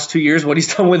Fleury, the last 2 years, what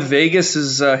he's done with Vegas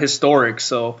is historic.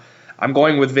 So I'm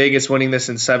going with Vegas winning this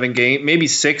in 7 games, maybe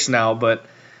 6 now, but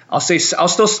I'll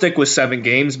still stick with 7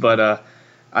 games. But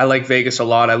I like Vegas a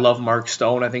lot. I love Mark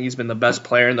Stone. I think he's been the best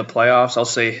player in the playoffs. I'll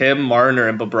say him, Marner,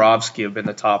 and Bobrovsky have been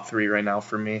the top 3 right now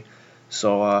for me.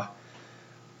 So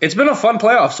it's been a fun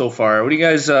playoff so far. What do you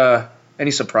guys?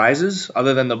 Any surprises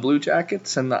other than the Blue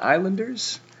Jackets and the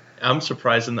Islanders? I'm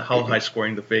surprised in how high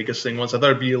scoring the Vegas thing was. I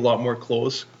thought it'd be a lot more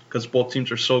close because both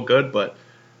teams are so good, but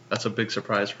that's a big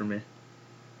surprise for me.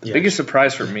 The biggest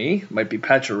surprise for me might be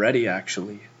Pacioretty,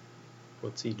 actually.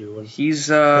 What's he doing? He's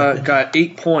got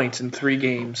 8 points in 3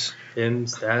 games. Him,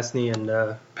 Stastny,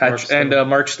 and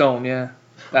Mark Stone, yeah.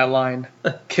 That line.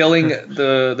 Killing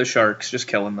the Sharks, just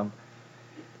killing them.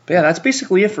 But yeah, that's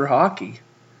basically it for hockey.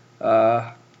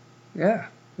 Yeah.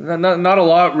 Not a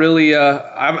lot, really.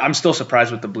 I'm still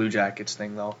surprised with the Blue Jackets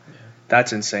thing, though. Yeah.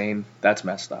 That's insane. That's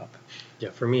messed up. Yeah,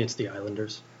 for me, it's the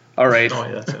Islanders. All right. Oh,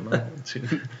 yeah, that's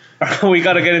it. We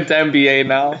got to get into NBA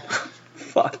now.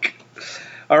 Fuck.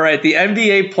 All right, the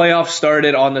NBA playoffs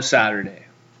started on the Saturday.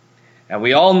 And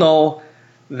we all know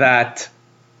that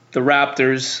the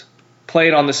Raptors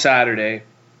played on the Saturday,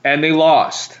 and they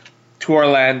lost to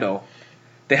Orlando.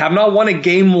 They have not won a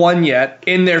Game 1 yet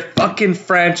in their fucking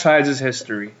franchise's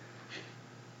history.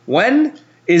 When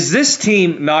is this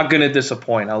team not going to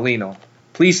disappoint, Aulino?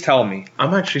 Please tell me.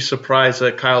 I'm actually surprised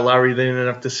that Kyle Lowry didn't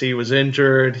have to see he was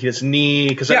injured, his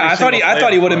knee. I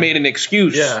thought he would have made an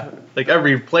excuse. Yeah, like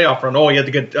every playoff run, he had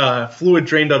to get fluid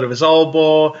drained out of his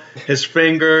elbow, his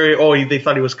finger. They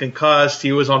thought he was concussed.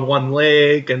 He was on one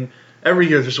leg, and every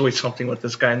year there's always something with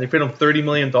this guy. And they paid him $30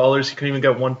 million. He couldn't even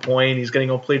get 1 point. He's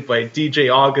getting outplayed by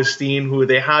DJ Augustine, who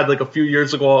they had like a few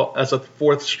years ago as a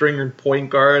 4th stringer point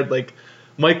guard. Like,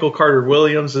 Michael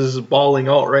Carter-Williams is balling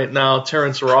out right now.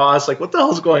 Terrence Ross, like, what the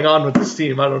hell's going on with this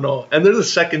team? I don't know. And they're the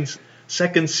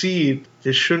second seed.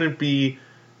 This shouldn't be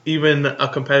even a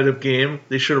competitive game.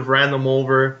 They should have ran them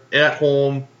over at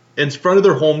home in front of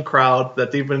their home crowd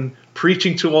that they've been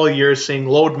preaching to all year, saying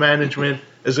load management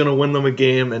is going to win them a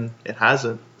game, and it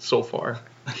hasn't so far.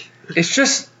 It's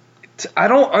just, I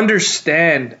don't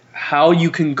understand how you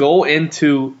can go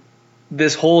into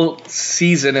this whole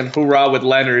season and hoorah with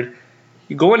Leonard.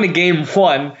 You go into Game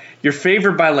 1, you're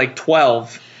favored by like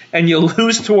 12, and you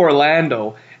lose to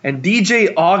Orlando, and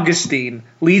DJ Augustine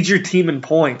leads your team in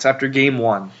points after Game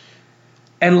 1.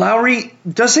 And Lowry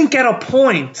doesn't get a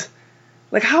point.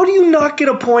 Like, how do you not get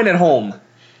a point at home?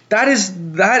 That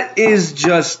is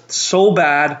just so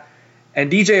bad. And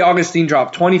DJ Augustine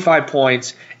dropped 25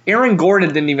 points. Aaron Gordon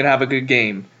didn't even have a good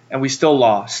game, and we still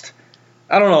lost.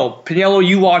 I don't know. Pagniello,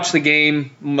 you watched the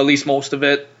game, at least most of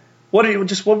it. What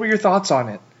were your thoughts on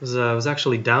it? I was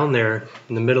actually down there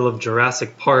in the middle of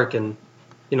Jurassic Park, and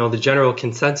the general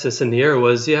consensus in the air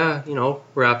was,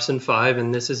 Raps in 5,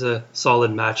 and this is a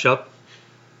solid matchup.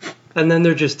 And then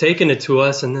they're just taking it to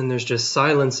us, and then there's just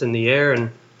silence in the air,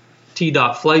 and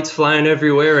T-Dot flights flying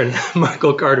everywhere, and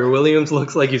Michael Carter-Williams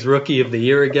looks like he's Rookie of the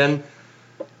Year again.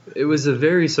 It was a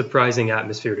very surprising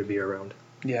atmosphere to be around.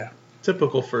 Yeah.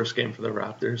 Typical first game for the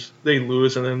Raptors. They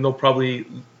lose, and then they'll probably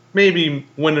maybe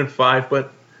win in 5,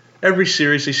 but every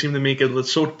series they seem to make it look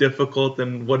so difficult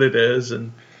than what it is.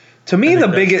 And to me,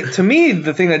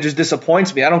 the thing that just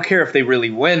disappoints me, I don't care if they really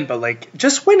win, but like,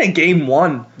 just win a Game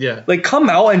 1. Yeah. Like, come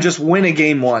out and just win a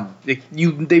Game 1.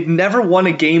 They've never won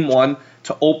a Game 1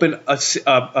 to open a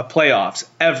playoffs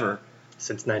ever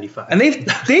since '95, and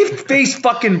they've faced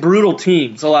fucking brutal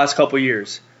teams the last couple of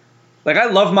years. Like, I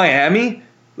love Miami.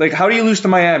 Like, how do you lose to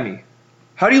Miami?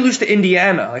 How do you lose to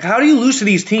Indiana? Like, how do you lose to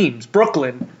these teams?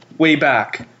 Brooklyn, way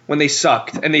back when they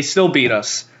sucked, and they still beat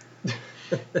us.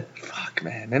 Fuck,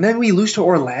 man. And then we lose to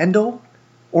Orlando.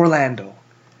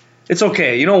 It's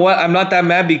okay. You know what? I'm not that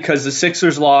mad because the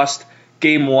Sixers lost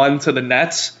Game 1 to the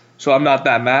Nets, so I'm not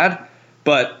that mad.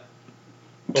 But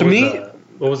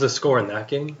what was the score in that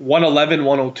game?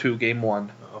 111-102, Game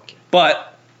 1. Oh. Okay.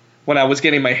 But when I was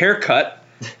getting my hair cut,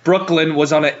 Brooklyn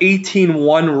was on an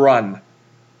 18-1 run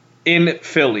in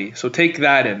Philly. So take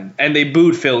that in. And they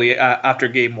booed Philly after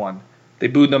game one. They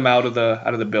booed them out of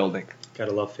the building.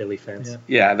 Gotta love Philly fans.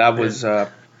 Yeah, that was...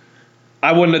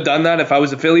 I wouldn't have done that if I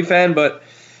was a Philly fan, but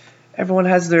everyone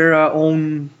has their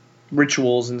own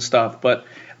rituals and stuff. But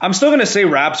I'm still going to say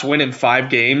Raps win in 5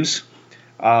 games.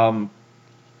 I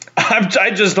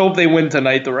just hope they win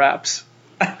tonight, the Raps.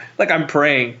 I'm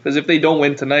praying, because if they don't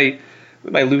win tonight, we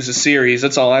might lose a series.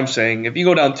 That's all I'm saying. If you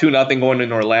go down 2-0 going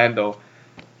in Orlando,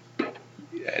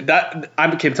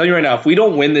 I'm telling you right now, if we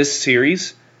don't win this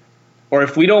series, or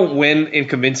if we don't win in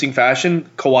convincing fashion,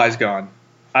 Kawhi's gone.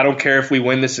 I don't care if we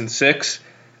win this in 6.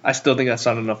 I still think that's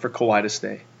not enough for Kawhi to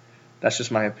stay. That's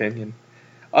just my opinion.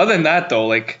 Other than that,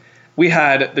 though, we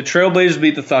had the Trailblazers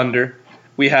beat the Thunder.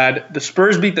 We had the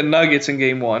Spurs beat the Nuggets in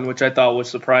Game 1, which I thought was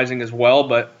surprising as well.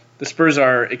 But the Spurs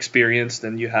are experienced,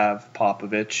 and you have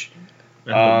Popovich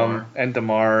and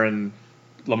DeMar and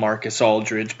LaMarcus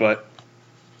Aldridge. But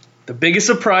the biggest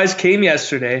surprise came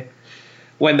yesterday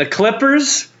when the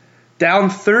Clippers, down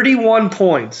 31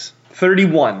 points,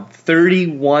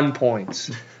 31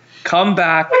 points, come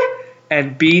back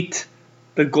and beat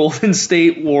the Golden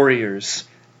State Warriors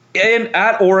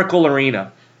at Oracle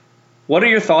Arena. What are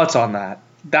your thoughts on that?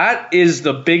 That is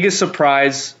the biggest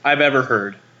surprise I've ever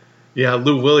heard. Yeah,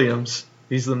 Lou Williams.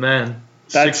 He's the man.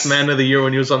 Sixth man of the year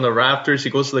when he was on the Raptors. He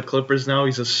goes to the Clippers now.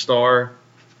 He's a star.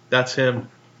 That's him.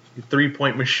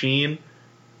 3-point machine.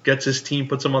 Gets his team,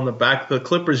 puts him on the back. The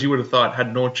Clippers, you would have thought,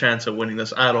 had no chance of winning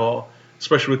this at all,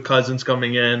 especially with Cousins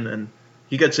coming in. And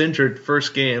he gets injured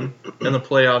first game in the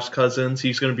playoffs, Cousins.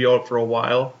 He's going to be out for a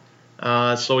while.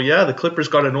 The Clippers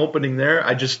got an opening there.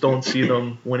 I just don't see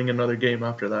them winning another game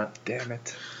after that. Damn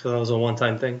it. So that was a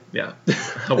one-time thing? Yeah,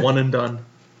 a one and done.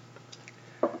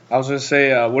 I was going to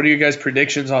say, what are your guys'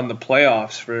 predictions on the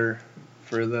playoffs for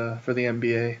the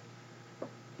NBA?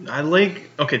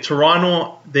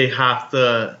 Toronto, they have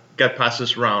to get past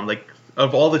this round.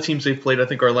 Of all the teams they've played, I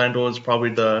think Orlando is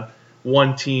probably the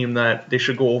one team that they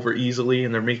should go over easily,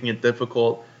 and they're making it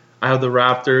difficult. I have the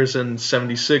Raptors and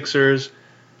 76ers.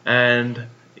 And,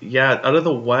 out of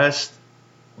the West,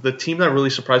 the team that really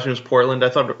surprised me was Portland. I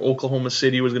thought Oklahoma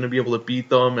City was going to be able to beat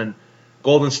them. And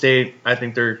Golden State, I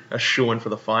think they're a shoo-in for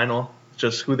the final.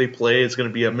 Just who they play is going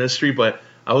to be a mystery. But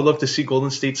I would love to see Golden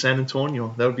State San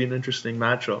Antonio. That would be an interesting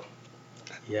matchup.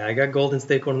 Yeah, I got Golden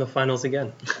State going to the finals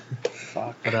again.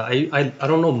 Fuck. But I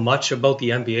don't know much about the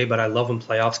NBA, but I love when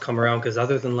playoffs come around because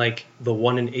other than the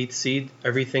 1 and 8 seed,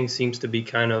 everything seems to be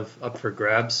kind of up for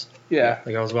grabs. Yeah.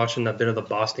 I was watching a bit of the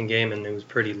Boston game and it was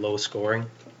pretty low scoring.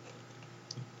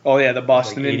 Oh yeah, the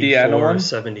Boston Indiana one.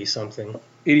 70 something.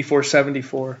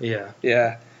 84-74. Yeah.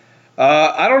 Yeah.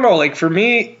 I don't know. For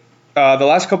me, the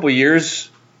last couple of years,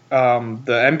 the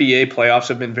NBA playoffs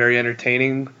have been very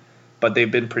entertaining, but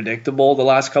they've been predictable the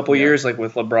last couple of years,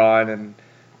 with LeBron and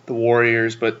the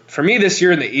Warriors. But for me this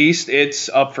year in the East, it's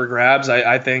up for grabs.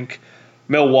 I think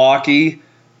Milwaukee,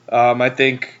 I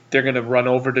think they're going to run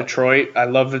over Detroit. I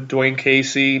love Dwayne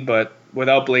Casey, but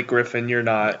without Blake Griffin, you're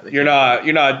not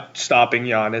stopping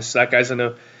Giannis. That guy's going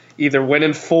to either win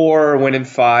in 4 or win in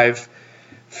 5.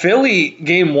 Philly,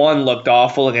 Game 1 looked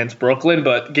awful against Brooklyn,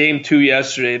 but Game 2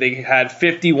 yesterday, they had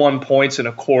 51 points in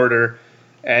a quarter,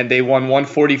 and they won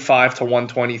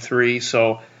 145-123.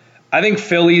 So I think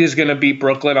Philly is going to beat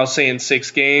Brooklyn, I'll say, in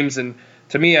 6 games. And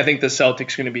to me, I think the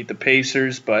Celtics are going to beat the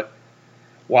Pacers. But,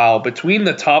 wow, between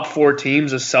the top 4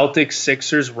 teams, the Celtics,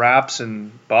 Sixers, Raps,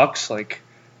 and Bucks,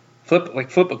 flip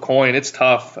a coin. It's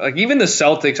tough. Even the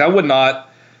Celtics, I would not...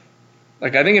 I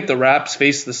think if the Raps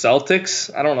face the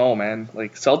Celtics, I don't know, man.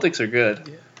 Celtics are good.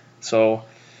 Yeah. So,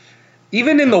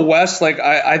 even in the West,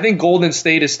 I think Golden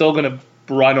State is still going to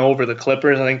run over the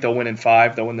Clippers. I think they'll win in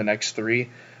 5. They'll win the next 3.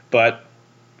 But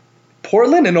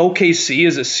Portland and OKC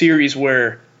is a series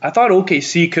where I thought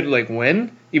OKC could,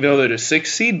 win, even though they're the 6th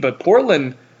seed. But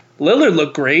Portland, Lillard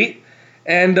looked great.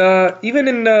 And even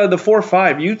in the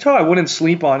 4-5, Utah I wouldn't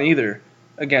sleep on either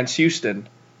against Houston.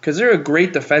 Because they're a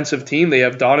great defensive team. They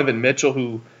have Donovan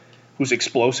Mitchell, who's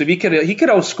explosive. He could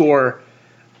outscore.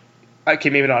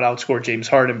 Maybe not outscore James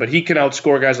Harden, but he can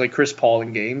outscore guys like Chris Paul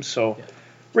in games. So yeah.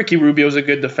 Ricky Rubio's a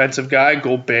good defensive guy.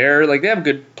 Gobert, they have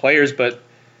good players, but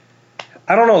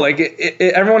I don't know.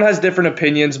 Everyone has different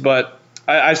opinions, but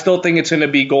I still think it's going to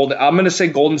be Golden. I'm going to say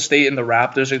Golden State and the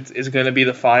Raptors is going to be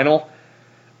the final.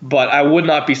 But I would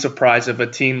not be surprised if a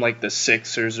team like the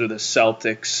Sixers or the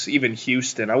Celtics, even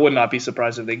Houston, I would not be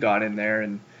surprised if they got in there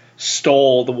and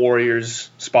stole the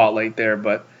Warriors' spotlight there.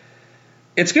 But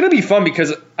it's going to be fun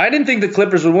because I didn't think the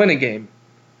Clippers would win a game.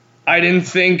 I didn't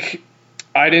think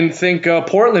I didn't think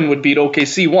Portland would beat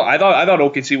OKC. Well, I thought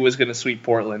OKC was going to sweep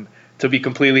Portland, to be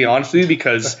completely honest with you,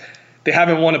 because they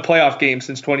haven't won a playoff game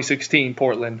since 2016,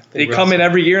 Portland. They come in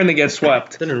every year and they get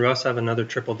swept. Didn't Russ have another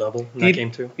triple-double in that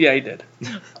game too? Yeah, he did.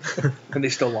 And they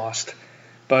still lost.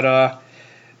 But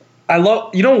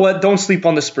you know what? Don't sleep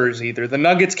on the Spurs either. The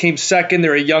Nuggets came second.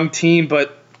 They're a young team,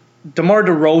 but DeMar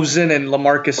DeRozan and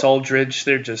LaMarcus Aldridge,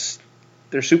 they're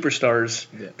superstars.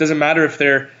 Yeah. Doesn't matter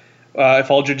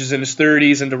if Aldridge is in his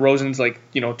 30s and DeRozan's late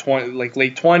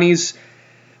 20s.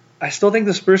 I still think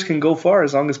the Spurs can go far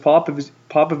as long as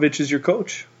Popovich is your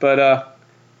coach. But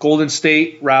Golden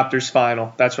State, Raptors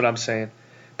final. That's what I'm saying.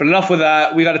 But enough with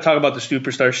that. We got to talk about the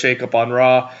superstar shakeup on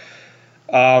Raw.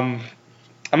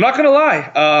 I'm not going to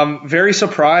lie. Very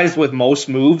surprised with most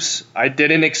moves. I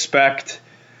didn't expect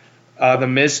The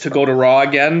Miz to go to Raw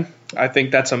again. I think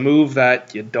that's a move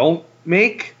that you don't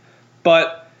make.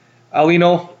 But,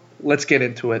 Aulino, let's get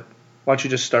into it. Why don't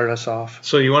you just start us off?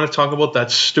 So you want to talk about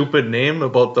that stupid name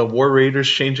about the War Raiders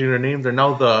changing their name? They're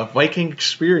now the Viking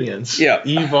Experience. Yeah.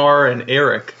 Ivar and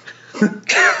Eric.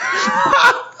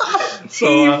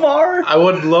 Ivar? I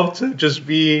would love to just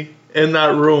be in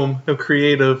that room of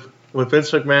creative with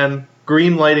Vince McMahon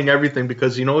green lighting everything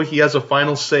because, he has a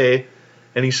final say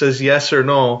and he says yes or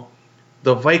no.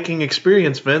 The Viking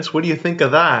Experience, Vince, what do you think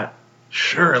of that?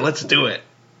 Sure, let's do it.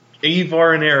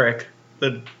 Ivar and Eric.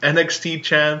 The NXT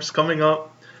champs coming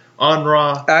up on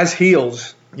Raw. As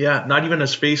heels. Yeah, not even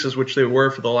as faces, which they were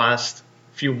for the last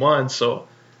few months. So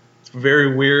it's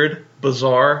very weird,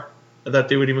 bizarre that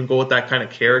they would even go with that kind of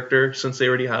character since they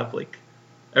already have,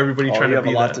 everybody trying to be that. You have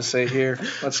a lot to say here.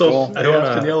 Let's go. So,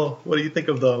 Pagniello, what do you think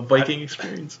of the Viking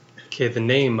Experience? Okay, the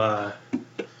name, I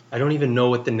don't even know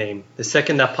what the name. The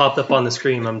second that popped up on the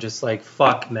screen, I'm just like,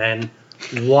 fuck, man.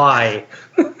 Why?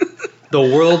 The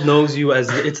world knows you as...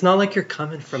 It's not like you're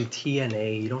coming from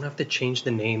TNA. You don't have to change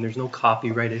the name. There's no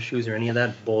copyright issues or any of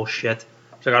that bullshit.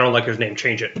 It's like, I don't like his name.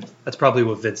 Change it. That's probably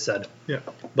what Vince said. Yeah.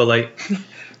 But,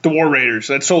 the War Raiders.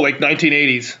 That's so,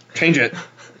 1980s. Change it.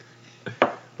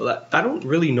 Well, I don't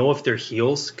really know if they're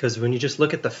heels, because when you just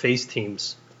look at the face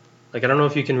teams, I don't know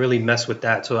if you can really mess with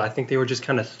that. So I think they were just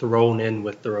kind of thrown in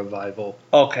with the revival.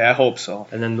 Okay, I hope so.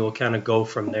 And then they'll kind of go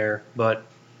from there. But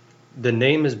the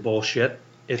name is bullshit.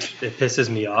 It pisses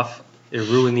me off. It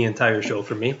ruined the entire show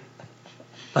for me.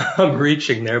 I'm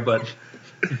reaching there, but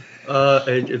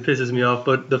it pisses me off.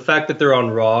 But the fact that they're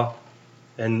on Raw,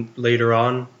 and later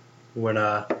on, when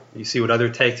you see what other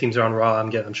tag teams are on Raw,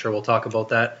 I'm sure we'll talk about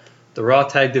that. The Raw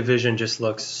tag division just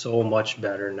looks so much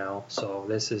better now. So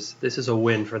this is a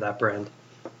win for that brand.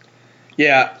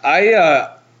 Yeah,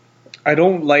 I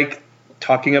don't like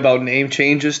talking about name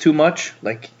changes too much.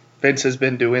 Vince has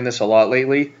been doing this a lot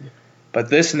lately. But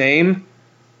this name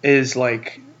is the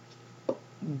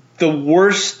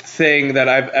worst thing that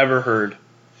I've ever heard.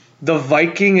 The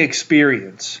Viking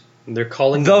Experience. They're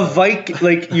calling the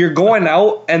Viking. You're going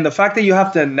out, and the fact that you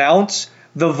have to announce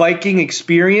the Viking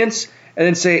Experience and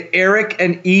then say Eric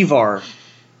and Ivar.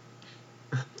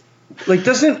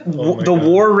 Doesn't the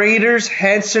War Raiders,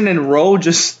 Hanson and Rowe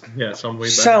just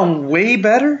sound way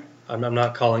better? I'm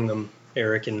not calling them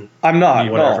Eric and I'm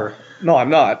not. whatever. No, I'm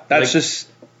not. That's just...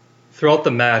 Throughout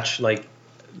the match,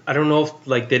 I don't know if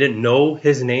they didn't know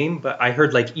his name, but I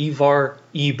heard Ivar,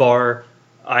 Ibar,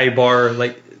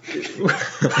 Ibar,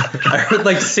 I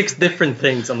heard 6 different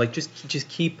things. I'm just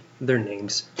keep their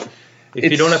names.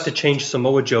 If you don't have to change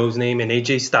Samoa Joe's name and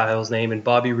AJ Styles' name and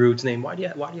Bobby Roode's name, why do you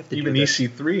have to even do this?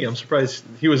 EC3? I'm surprised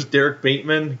he was Derek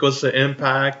Bateman, goes to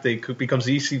Impact, becomes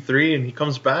EC3, and he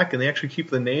comes back and they actually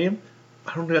keep the name.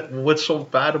 I don't know what's so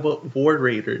bad about War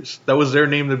Raiders. That was their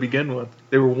name to begin with.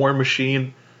 They were War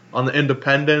Machine on the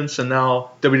Independence, and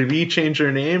now WWE changed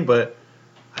their name, but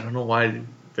I don't know why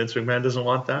Vince McMahon doesn't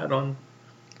want that on.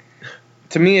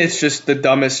 To me, it's just the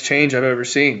dumbest change I've ever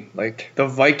seen. The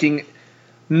Viking...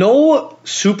 No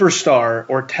superstar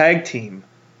or tag team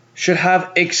should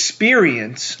have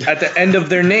experience at the end of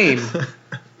their name.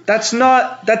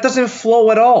 That doesn't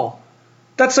flow at all.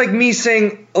 That's like me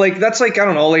saying, that's I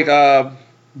don't know,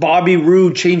 Bobby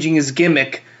Roode changing his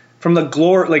gimmick from the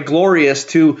Glorious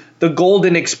to the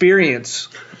Golden Experience.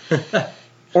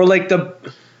 Or the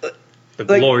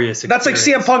Glorious Experience. That's like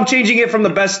CM Punk changing it from the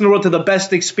best in the world to the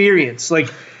best experience.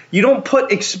 You don't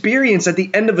put experience at the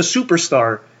end of a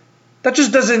superstar. That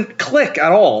just doesn't click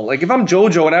at all. If I'm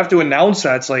JoJo and I have to announce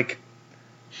that,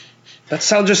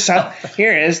 it's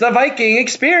here is the Viking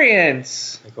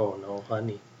Experience. Oh no,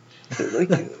 honey.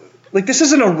 This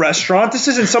isn't a restaurant. This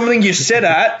isn't something you sit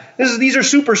at. These are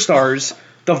superstars.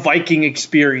 The Viking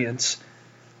Experience.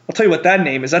 I'll tell you what that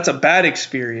name is. That's a bad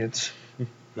experience.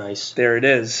 Nice. There it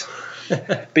is.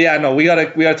 But yeah, no, we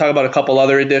gotta talk about a couple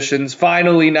other additions.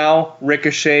 Finally, now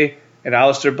Ricochet and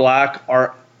Aleister Black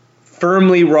are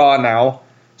firmly Raw now,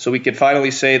 so we can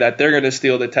finally say that they're gonna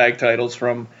steal the tag titles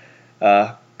from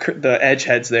the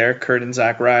Edgeheads there, Kurt and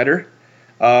Zack Ryder.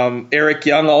 Eric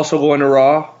Young also going to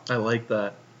Raw. I like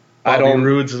that. Bobby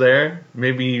Roode's there.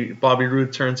 Maybe Bobby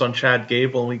Roode turns on Chad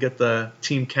Gable and we get the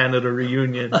Team Canada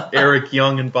reunion. Eric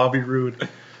Young and Bobby Roode.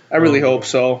 I really hope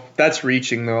so. That's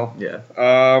reaching, though.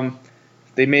 Yeah.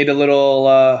 They made a little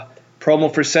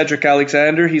promo for Cedric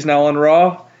Alexander. He's now on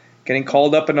Raw. Getting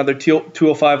called up, another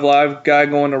 205 Live guy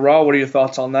going to Raw. What are your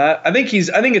thoughts on that? I think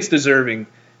it's deserving.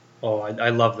 Oh, I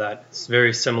love that. It's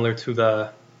very similar to the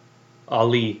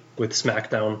Ali with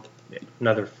SmackDown.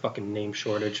 Another fucking name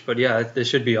shortage. But yeah, this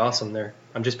should be awesome there.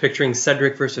 I'm just picturing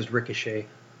Cedric versus Ricochet.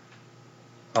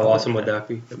 How awesome would that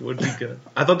be? It would be good.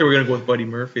 I thought they were going to go with Buddy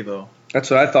Murphy, though.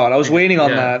 That's what I thought. I was waiting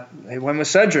on that. They went with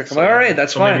Cedric. I'm like, all right,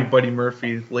 that's fine. Maybe Buddy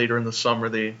Murphy later in the summer,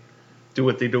 they do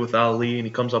what they do with Ali, and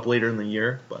he comes up later in the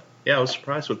year. But yeah, I was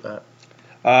surprised with that.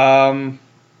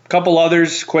 Couple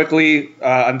others quickly.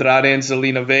 Andrade and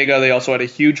Zelina Vega. They also had a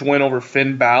huge win over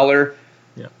Finn Balor.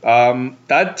 Yeah.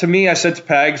 That to me, I said to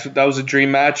Pags, that was a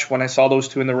dream match when I saw those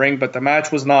two in the ring. But the match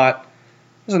wasn't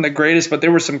the greatest, but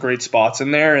there were some great spots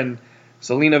in there. And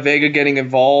Zelina Vega getting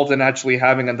involved and actually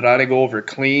having Andrade go over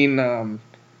clean,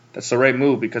 that's the right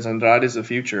move because Andrade is the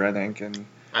future, I think. And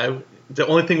the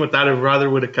only thing with that, I rather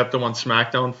would have kept him on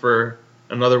SmackDown for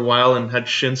another while and had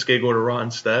Shinsuke go to Raw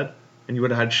instead. And you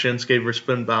would have had Shinsuke versus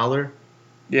Finn Balor.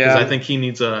 Yeah. Because I think he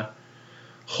needs a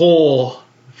whole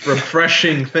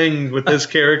refreshing thing with this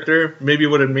character. Maybe it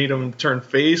would have made him turn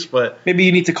face, but maybe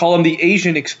you need to call him the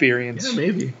Asian experience. Yeah,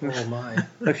 maybe. Oh my.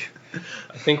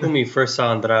 I think when we first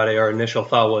saw Andrade, our initial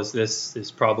thought was this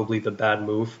is probably the bad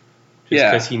move. Just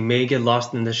because he may get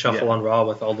lost in the shuffle on Raw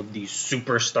with all of these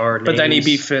superstar names. But then he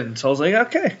beat Finn, so I was like,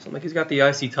 okay. So like he's got the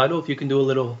IC title. If you can do a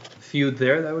little feud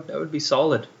there, that would be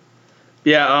solid.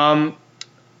 Yeah,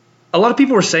 a lot of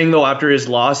people were saying, though, after his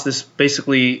loss, this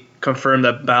basically confirmed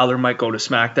that Balor might go to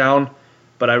SmackDown.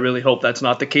 But I really hope that's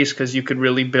not the case because you could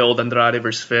really build Andrade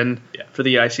versus Finn for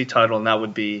the IC title, and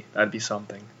that'd be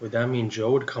something. Would that mean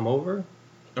Joe would come over?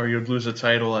 Or you'd lose the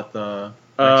title at the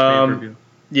next pay-per-view?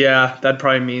 Yeah, that'd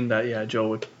probably mean that,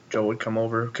 Joe would come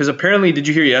over. Because apparently, did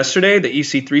you hear yesterday, the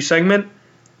EC3 segment?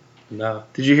 No.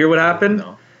 Did you hear what happened?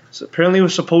 No. So apparently it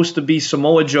was supposed to be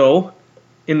Samoa Joe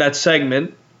in that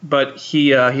segment, but he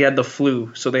had the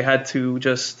flu, so they had to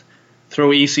just throw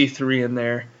EC3 in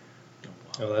there.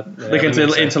 Oh, like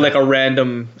into like a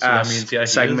random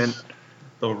segment.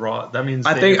 The Raw. That means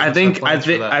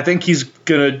I think he's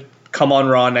gonna come on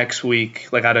Raw next week,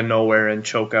 like out of nowhere, and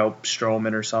choke out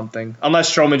Strowman or something.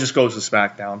 Unless Strowman just goes to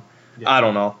SmackDown. Yeah. I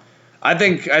don't know. I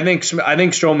think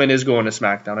Strowman is going to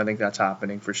SmackDown. I think that's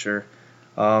happening for sure.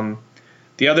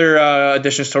 The other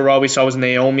additions to Raw we saw was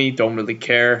Naomi. Don't really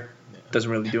care.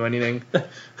 Doesn't really do anything.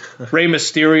 Rey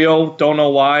Mysterio. Don't know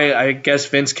why. I guess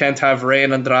Vince can't have Rey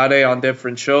and Andrade on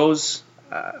different shows.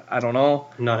 I don't know.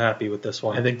 I'm not happy with this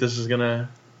one. I think this is going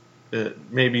to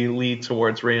maybe lead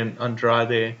towards Rey and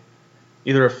Andrade.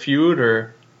 Either a feud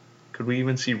or could we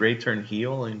even see Rey turn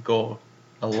heel and go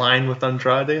align with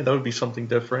Andrade? That would be something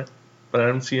different. But I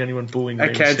don't see anyone booing Rey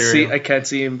Mysterio. I can't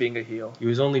see him being a heel. He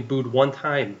was only booed one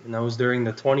time, and that was during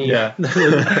the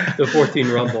the 14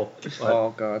 Rumble. But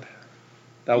oh God,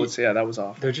 that was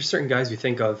off. There are just certain guys you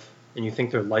think of, and you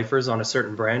think they're lifers on a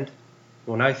certain brand.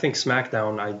 When I think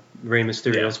SmackDown, Rey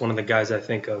Mysterio is one of the guys I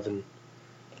think of, and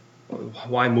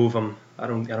why move him? I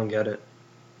don't get it.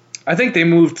 I think they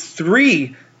moved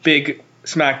 3 big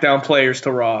SmackDown players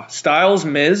to Raw: Styles,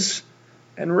 Miz,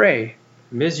 and Rey.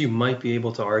 Miz, you might be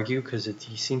able to argue because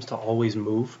he seems to always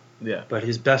move. Yeah. But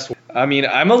his best. I mean,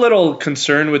 I'm a little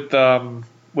concerned with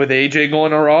AJ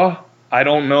going to Raw. I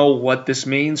don't know what this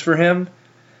means for him.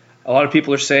 A lot of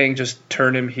people are saying just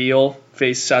turn him heel,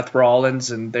 face Seth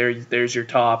Rollins, and there's your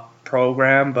top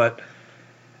program. But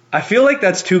I feel like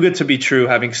that's too good to be true,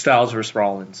 having Styles versus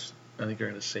Rollins. I think you're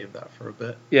going to save that for a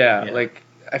bit. Yeah, like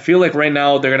I feel like right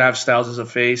now they're going to have Styles as a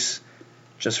face.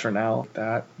 Just for now,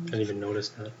 that. I didn't even notice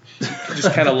that. It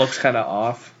just kind of looks kind of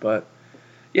off. But,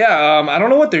 yeah, I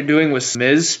don't know what they're doing with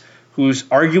Miz, who's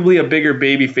arguably a bigger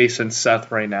babyface than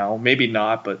Seth right now. Maybe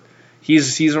not, but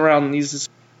he's around.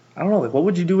 I don't know. Like, what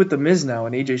would you do with the Miz now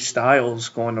and AJ Styles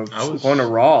going to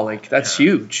Raw? Like, that's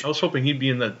huge. I was hoping he'd be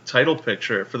in the title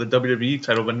picture for the WWE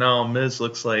title, but now Miz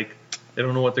looks like they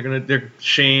don't know what they're going to do.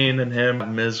 Shane and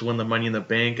him, Miz win the Money in the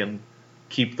Bank and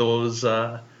keep those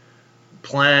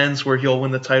plans where he'll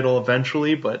win the title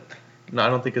eventually, but no, I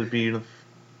don't think it'd be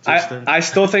distant. I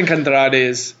still think Andrade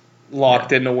is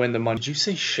locked in to win the money. Did you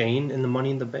say Shane in the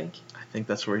Money in the Bank? I think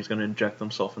that's where he's going to inject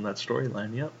himself in that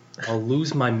storyline. Yep. I'll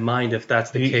lose my mind if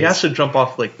that's the case. He has to jump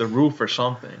off like the roof or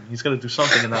something. He's going to do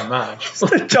something in that match.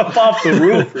 Jump off the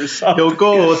roof or something. He'll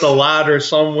go with a ladder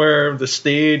somewhere, the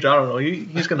stage. I don't know.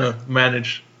 He's going to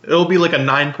manage. It'll be like a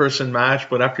 9-person match,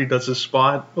 but after he does his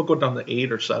spot, he'll go down to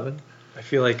 8 or 7. I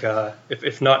feel like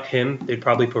if not him, they'd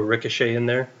probably put Ricochet in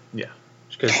there. Yeah.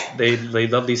 Because they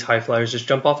love these high flyers. Just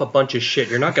jump off a bunch of shit.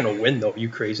 You're not going to win, though. You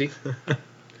crazy?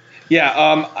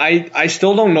 Yeah, I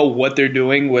still don't know what they're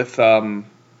doing with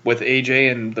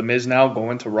AJ and The Miz now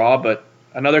going to Raw, but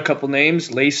another couple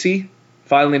names. Lacey,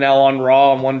 finally now on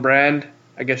Raw on one brand.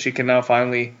 I guess she can now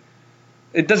finally...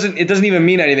 It doesn't even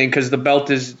mean anything because the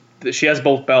belt is... She has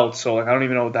both belts, so like I don't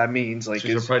even know what that means. Like,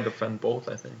 she'll probably defend both,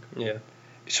 I think. Yeah.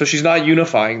 So she's not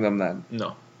unifying them then?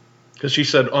 No. Because she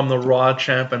said, I'm the Raw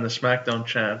champ and the SmackDown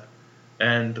champ.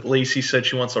 And Lacey said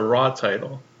she wants a Raw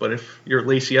title. But if you're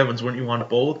Lacey Evans, wouldn't you want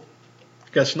both?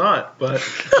 Guess not. But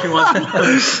she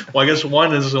wants one. Well, I guess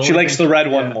one is the only She likes the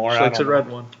red one yeah, more. She likes the red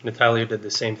one. Natalia did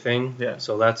the same thing. Yeah.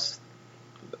 So that's...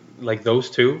 Like, those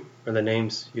two are the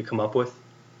names you come up with.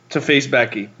 To face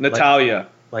Becky. Natalia.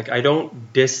 Like, I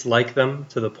don't dislike them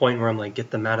to the point where I'm like,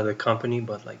 get them out of the company.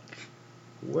 But, like,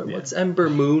 what's Ember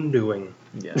Moon doing?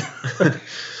 Yeah.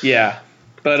 Yeah.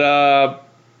 But,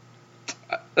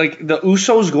 like, the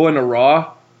Usos going to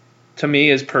Raw, to me,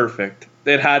 is perfect.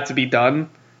 It had to be done.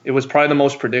 It was probably the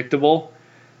most predictable.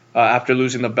 After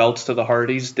losing the belts to the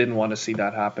Hardys, didn't want to see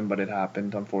that happen, but it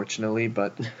happened, unfortunately.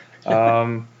 But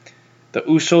the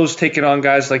Usos taking on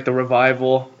guys like the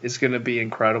Revival is going to be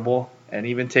incredible. And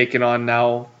even taking on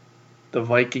now the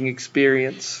Viking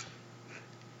Experience.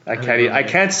 I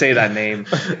can't say that name.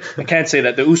 I can't say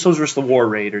that. The Usos versus the War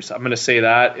Raiders. I'm going to say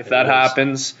that. If that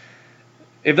happens,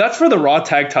 if that's for the Raw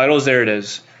tag titles, there it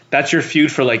is. That's your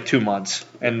feud for like 2 months.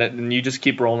 And then you just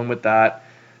keep rolling with that.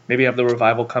 Maybe have the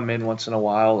Revival come in once in a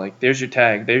while. Like, there's your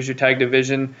tag. There's your tag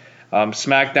division.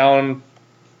 SmackDown,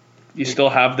 you still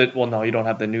have the... Well, no, you don't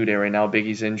have the New Day right now. Big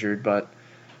E's injured, but...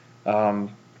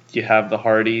 you have the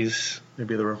Hardys.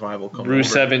 Maybe the Revival come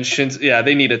Rusev and Shins. Yeah,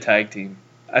 they need a tag team.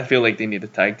 I feel like they need a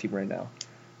tag team right now.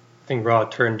 I think Raw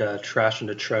turned trash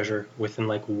into treasure within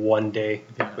like 1 day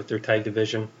with their tag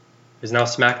division. Because now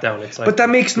SmackDown, it's like... But that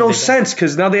makes no sense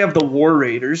because now they have the War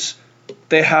Raiders,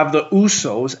 they have the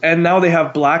Usos, and now they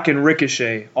have Black and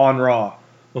Ricochet on Raw.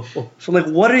 So, like,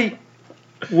 what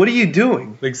are you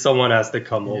doing? I think someone has to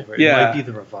come over. It Yeah. might be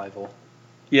the Revival.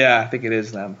 Yeah, I think it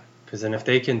is them. Because then if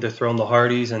they can dethrone the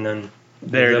Hardys and then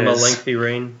There give it them a is. lengthy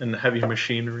reign. And the heavy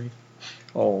machinery.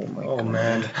 Oh, my God. Oh,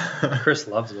 man. Chris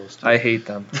loves those two. I hate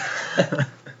them.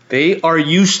 They are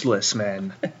useless,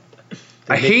 man.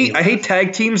 I hate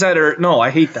tag teams that are... No, I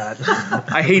hate that.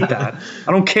 I hate that.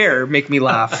 I don't care. Make me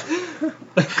laugh.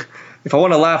 If I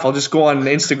want to laugh, I'll just go on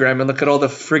Instagram and look at all the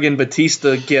friggin'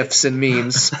 Batista gifs and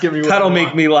memes. That'll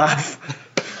make me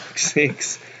laugh.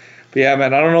 Sakes. But yeah,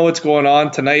 man, I don't know what's going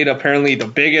on tonight. Apparently, the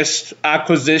biggest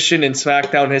acquisition in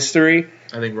SmackDown history.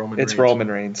 I think It's Roman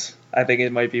Reigns. I think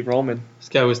it might be Roman. This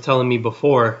guy was telling me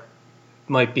before it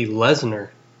might be Lesnar.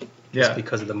 Yeah. Just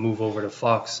because of the move over to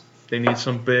Fox. They need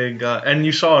some big... and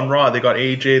you saw on Raw, they got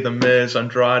AJ, The Miz,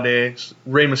 Andrade,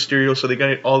 Rey Mysterio, so they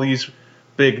got all these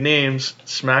big names.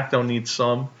 SmackDown needs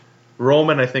some.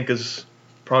 Roman, I think, is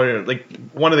probably like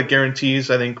one of the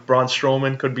guarantees. I think Braun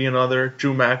Strowman could be another.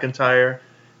 Drew McIntyre.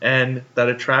 And that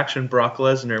attraction, Brock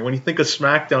Lesnar. When you think of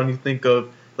SmackDown, you think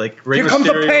of like Rey Here Mysterio. comes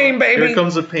the pain, baby. Here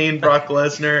comes the pain, Brock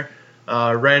Lesnar.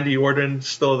 Randy Orton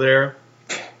still there.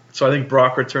 So I think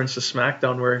Brock returns to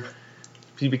SmackDown where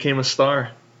he became a star.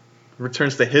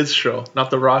 Returns to his show, not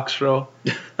the Rock's show.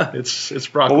 It's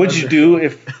Brock. What would Lesnar. you do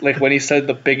if, like, when he said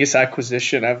the biggest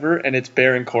acquisition ever, and it's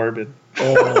Baron Corbin?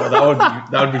 Oh,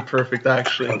 that would be perfect.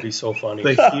 Actually, That would be so funny.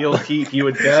 the heel heat he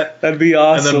would get, That'd be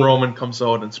awesome. and then Roman comes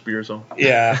out and spears him.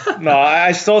 Yeah. No,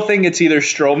 I still think it's either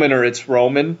Strowman or it's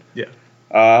Roman. Yeah.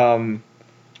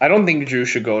 I don't think Drew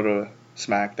should go to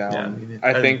SmackDown.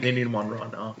 I I think they need him on Raw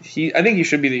now. I think he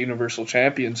should be the Universal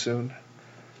Champion soon.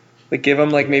 Like, give him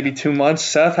like maybe 2 months.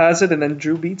 Seth has it, and then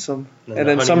Drew beats him, and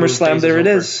then the honeymoon SummerSlam. phase There it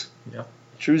over. is. Yeah.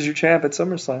 Drew's your champ at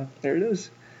SummerSlam. There it is.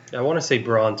 I want to say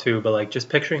Braun too, but like just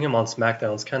picturing him on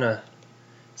SmackDown is kind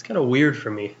of weird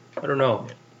for me. I don't know.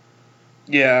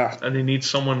 Yeah. And they need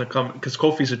someone to come because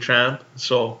Kofi's a champ.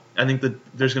 So I think that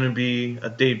there's going to be a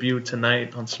debut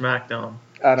tonight on SmackDown.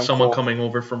 Adam Someone Cole. coming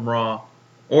over from Raw,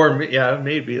 or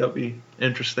maybe that'd be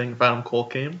interesting if Adam Cole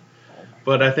came.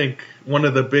 But I think one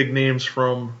of the big names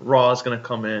from Raw is going to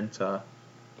come in to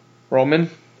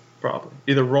Roman. probably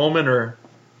either Roman or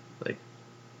like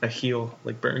a heel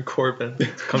like Baron Corbin to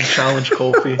come challenge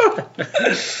Kofi.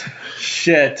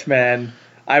 Shit, man.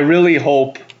 I really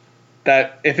hope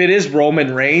that if it is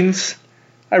Roman Reigns,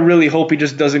 I really hope he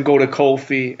just doesn't go to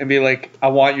Kofi and be like, I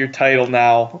want your title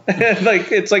now.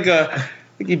 Like, it's like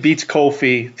he beats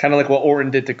Kofi, kind of like what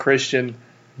Orton did to Christian.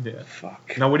 Yeah.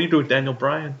 Fuck. Now, what do you do with Daniel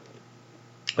Bryan?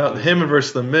 Him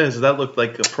versus The Miz, that looked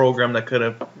like a program that could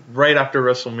have, right after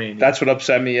WrestleMania. That's what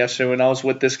upset me yesterday when I was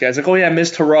with this guy. It's like, oh yeah,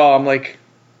 Miz to Raw. I'm like,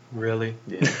 Really?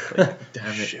 Yeah, like,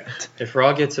 damn it. shit. If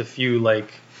Raw gets a few,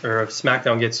 like, or if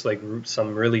SmackDown gets, like,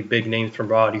 some really big names from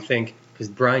Raw, do you think, because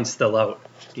Bryan's still out,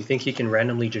 do you think he can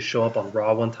randomly just show up on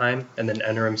Raw one time and then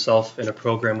enter himself in a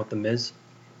program with The Miz?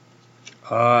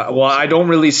 Well, I don't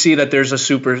really see that there's a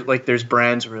super, like, there's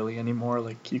brands really anymore.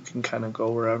 Like, you can kind of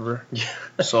go wherever. Yeah.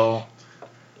 So,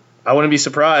 I wouldn't be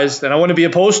surprised, and I wouldn't be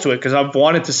opposed to it, because I've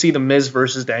wanted to see The Miz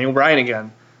versus Daniel Bryan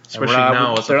again. Especially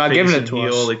now, they're not giving it to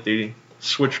us. Like, they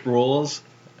switched roles.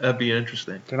 That'd be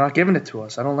interesting. They're not giving it to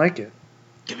us. I don't like it.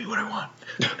 Give me what I want.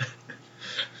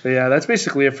 But yeah, that's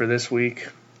basically it for this week.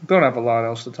 Don't have a lot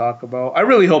else to talk about. I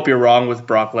really hope you're wrong with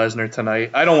Brock Lesnar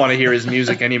tonight. I don't want to hear his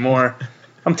music anymore.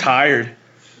 I'm tired.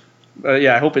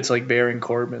 Yeah, I hope it's like Baron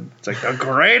Corbin. It's like, the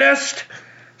greatest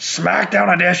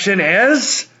SmackDown edition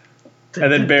is...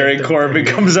 And then Baron Corbin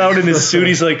comes out in his suit.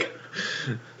 He's like,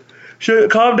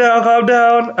 calm down, calm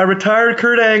down. I retired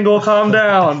Kurt Angle, calm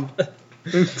down.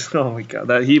 Oh my God.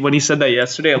 When he said that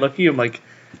yesterday, I looked at him like,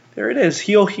 there it is,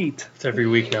 heel heat. It's every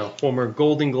week now. Former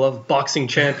Golden Glove boxing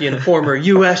champion, former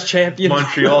U.S. champion.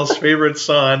 Montreal's favorite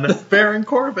son, Baron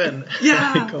Corbin.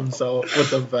 Yeah. He comes out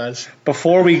with the best.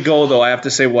 Before we go, though, I have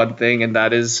to say one thing, and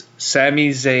that is Sami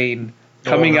Zayn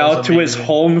coming that was out to his amazing.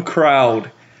 home crowd.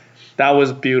 That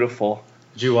was beautiful.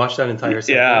 Did you watch that entire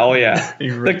segment? Yeah, oh yeah. He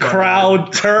The ripped on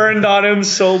crowd turned on him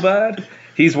so bad.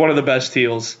 He's one of the best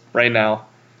heels right now.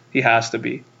 He has to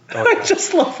be. Oh, yeah. I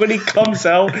just love when he comes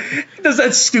out. He does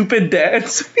that stupid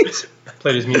dance.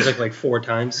 Played his music like 4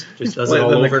 times. Just does it And all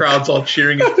then over. the crowd's all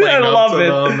cheering. He's playing I up love to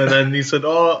it. them. And then he said,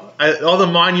 all the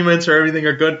monuments or everything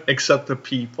are good except the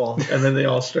people. And then they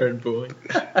all started booing.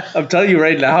 I'm telling you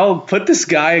right now, put this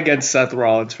guy against Seth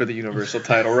Rollins for the Universal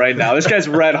title right now. This guy's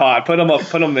red hot. Put him up.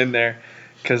 Put him in there.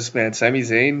 Because, man, Sami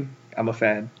Zayn, I'm a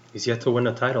fan. He's yet to win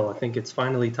a title. I think it's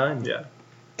finally time. Yeah.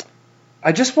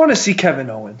 I just want to see Kevin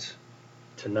Owens.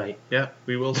 Tonight. Yeah,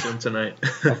 we will see him tonight.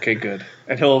 Okay, good.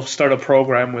 And he'll start a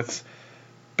program with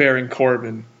Baron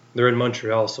Corbin. They're in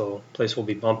Montreal, so place will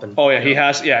be bumping. Oh, yeah, he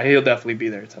has. Yeah, he'll definitely be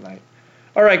there tonight.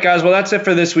 All right, guys. Well, that's it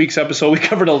for this week's episode. We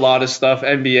covered a lot of stuff,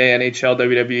 NBA, NHL,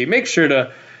 WWE. Make sure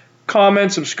to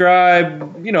comment,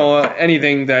 subscribe,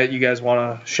 anything that you guys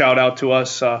want to shout out to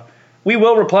us. We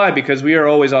will reply because we are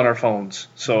always on our phones.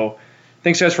 So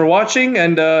thanks, guys, for watching,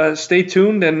 and stay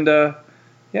tuned. And,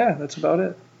 yeah, that's about it.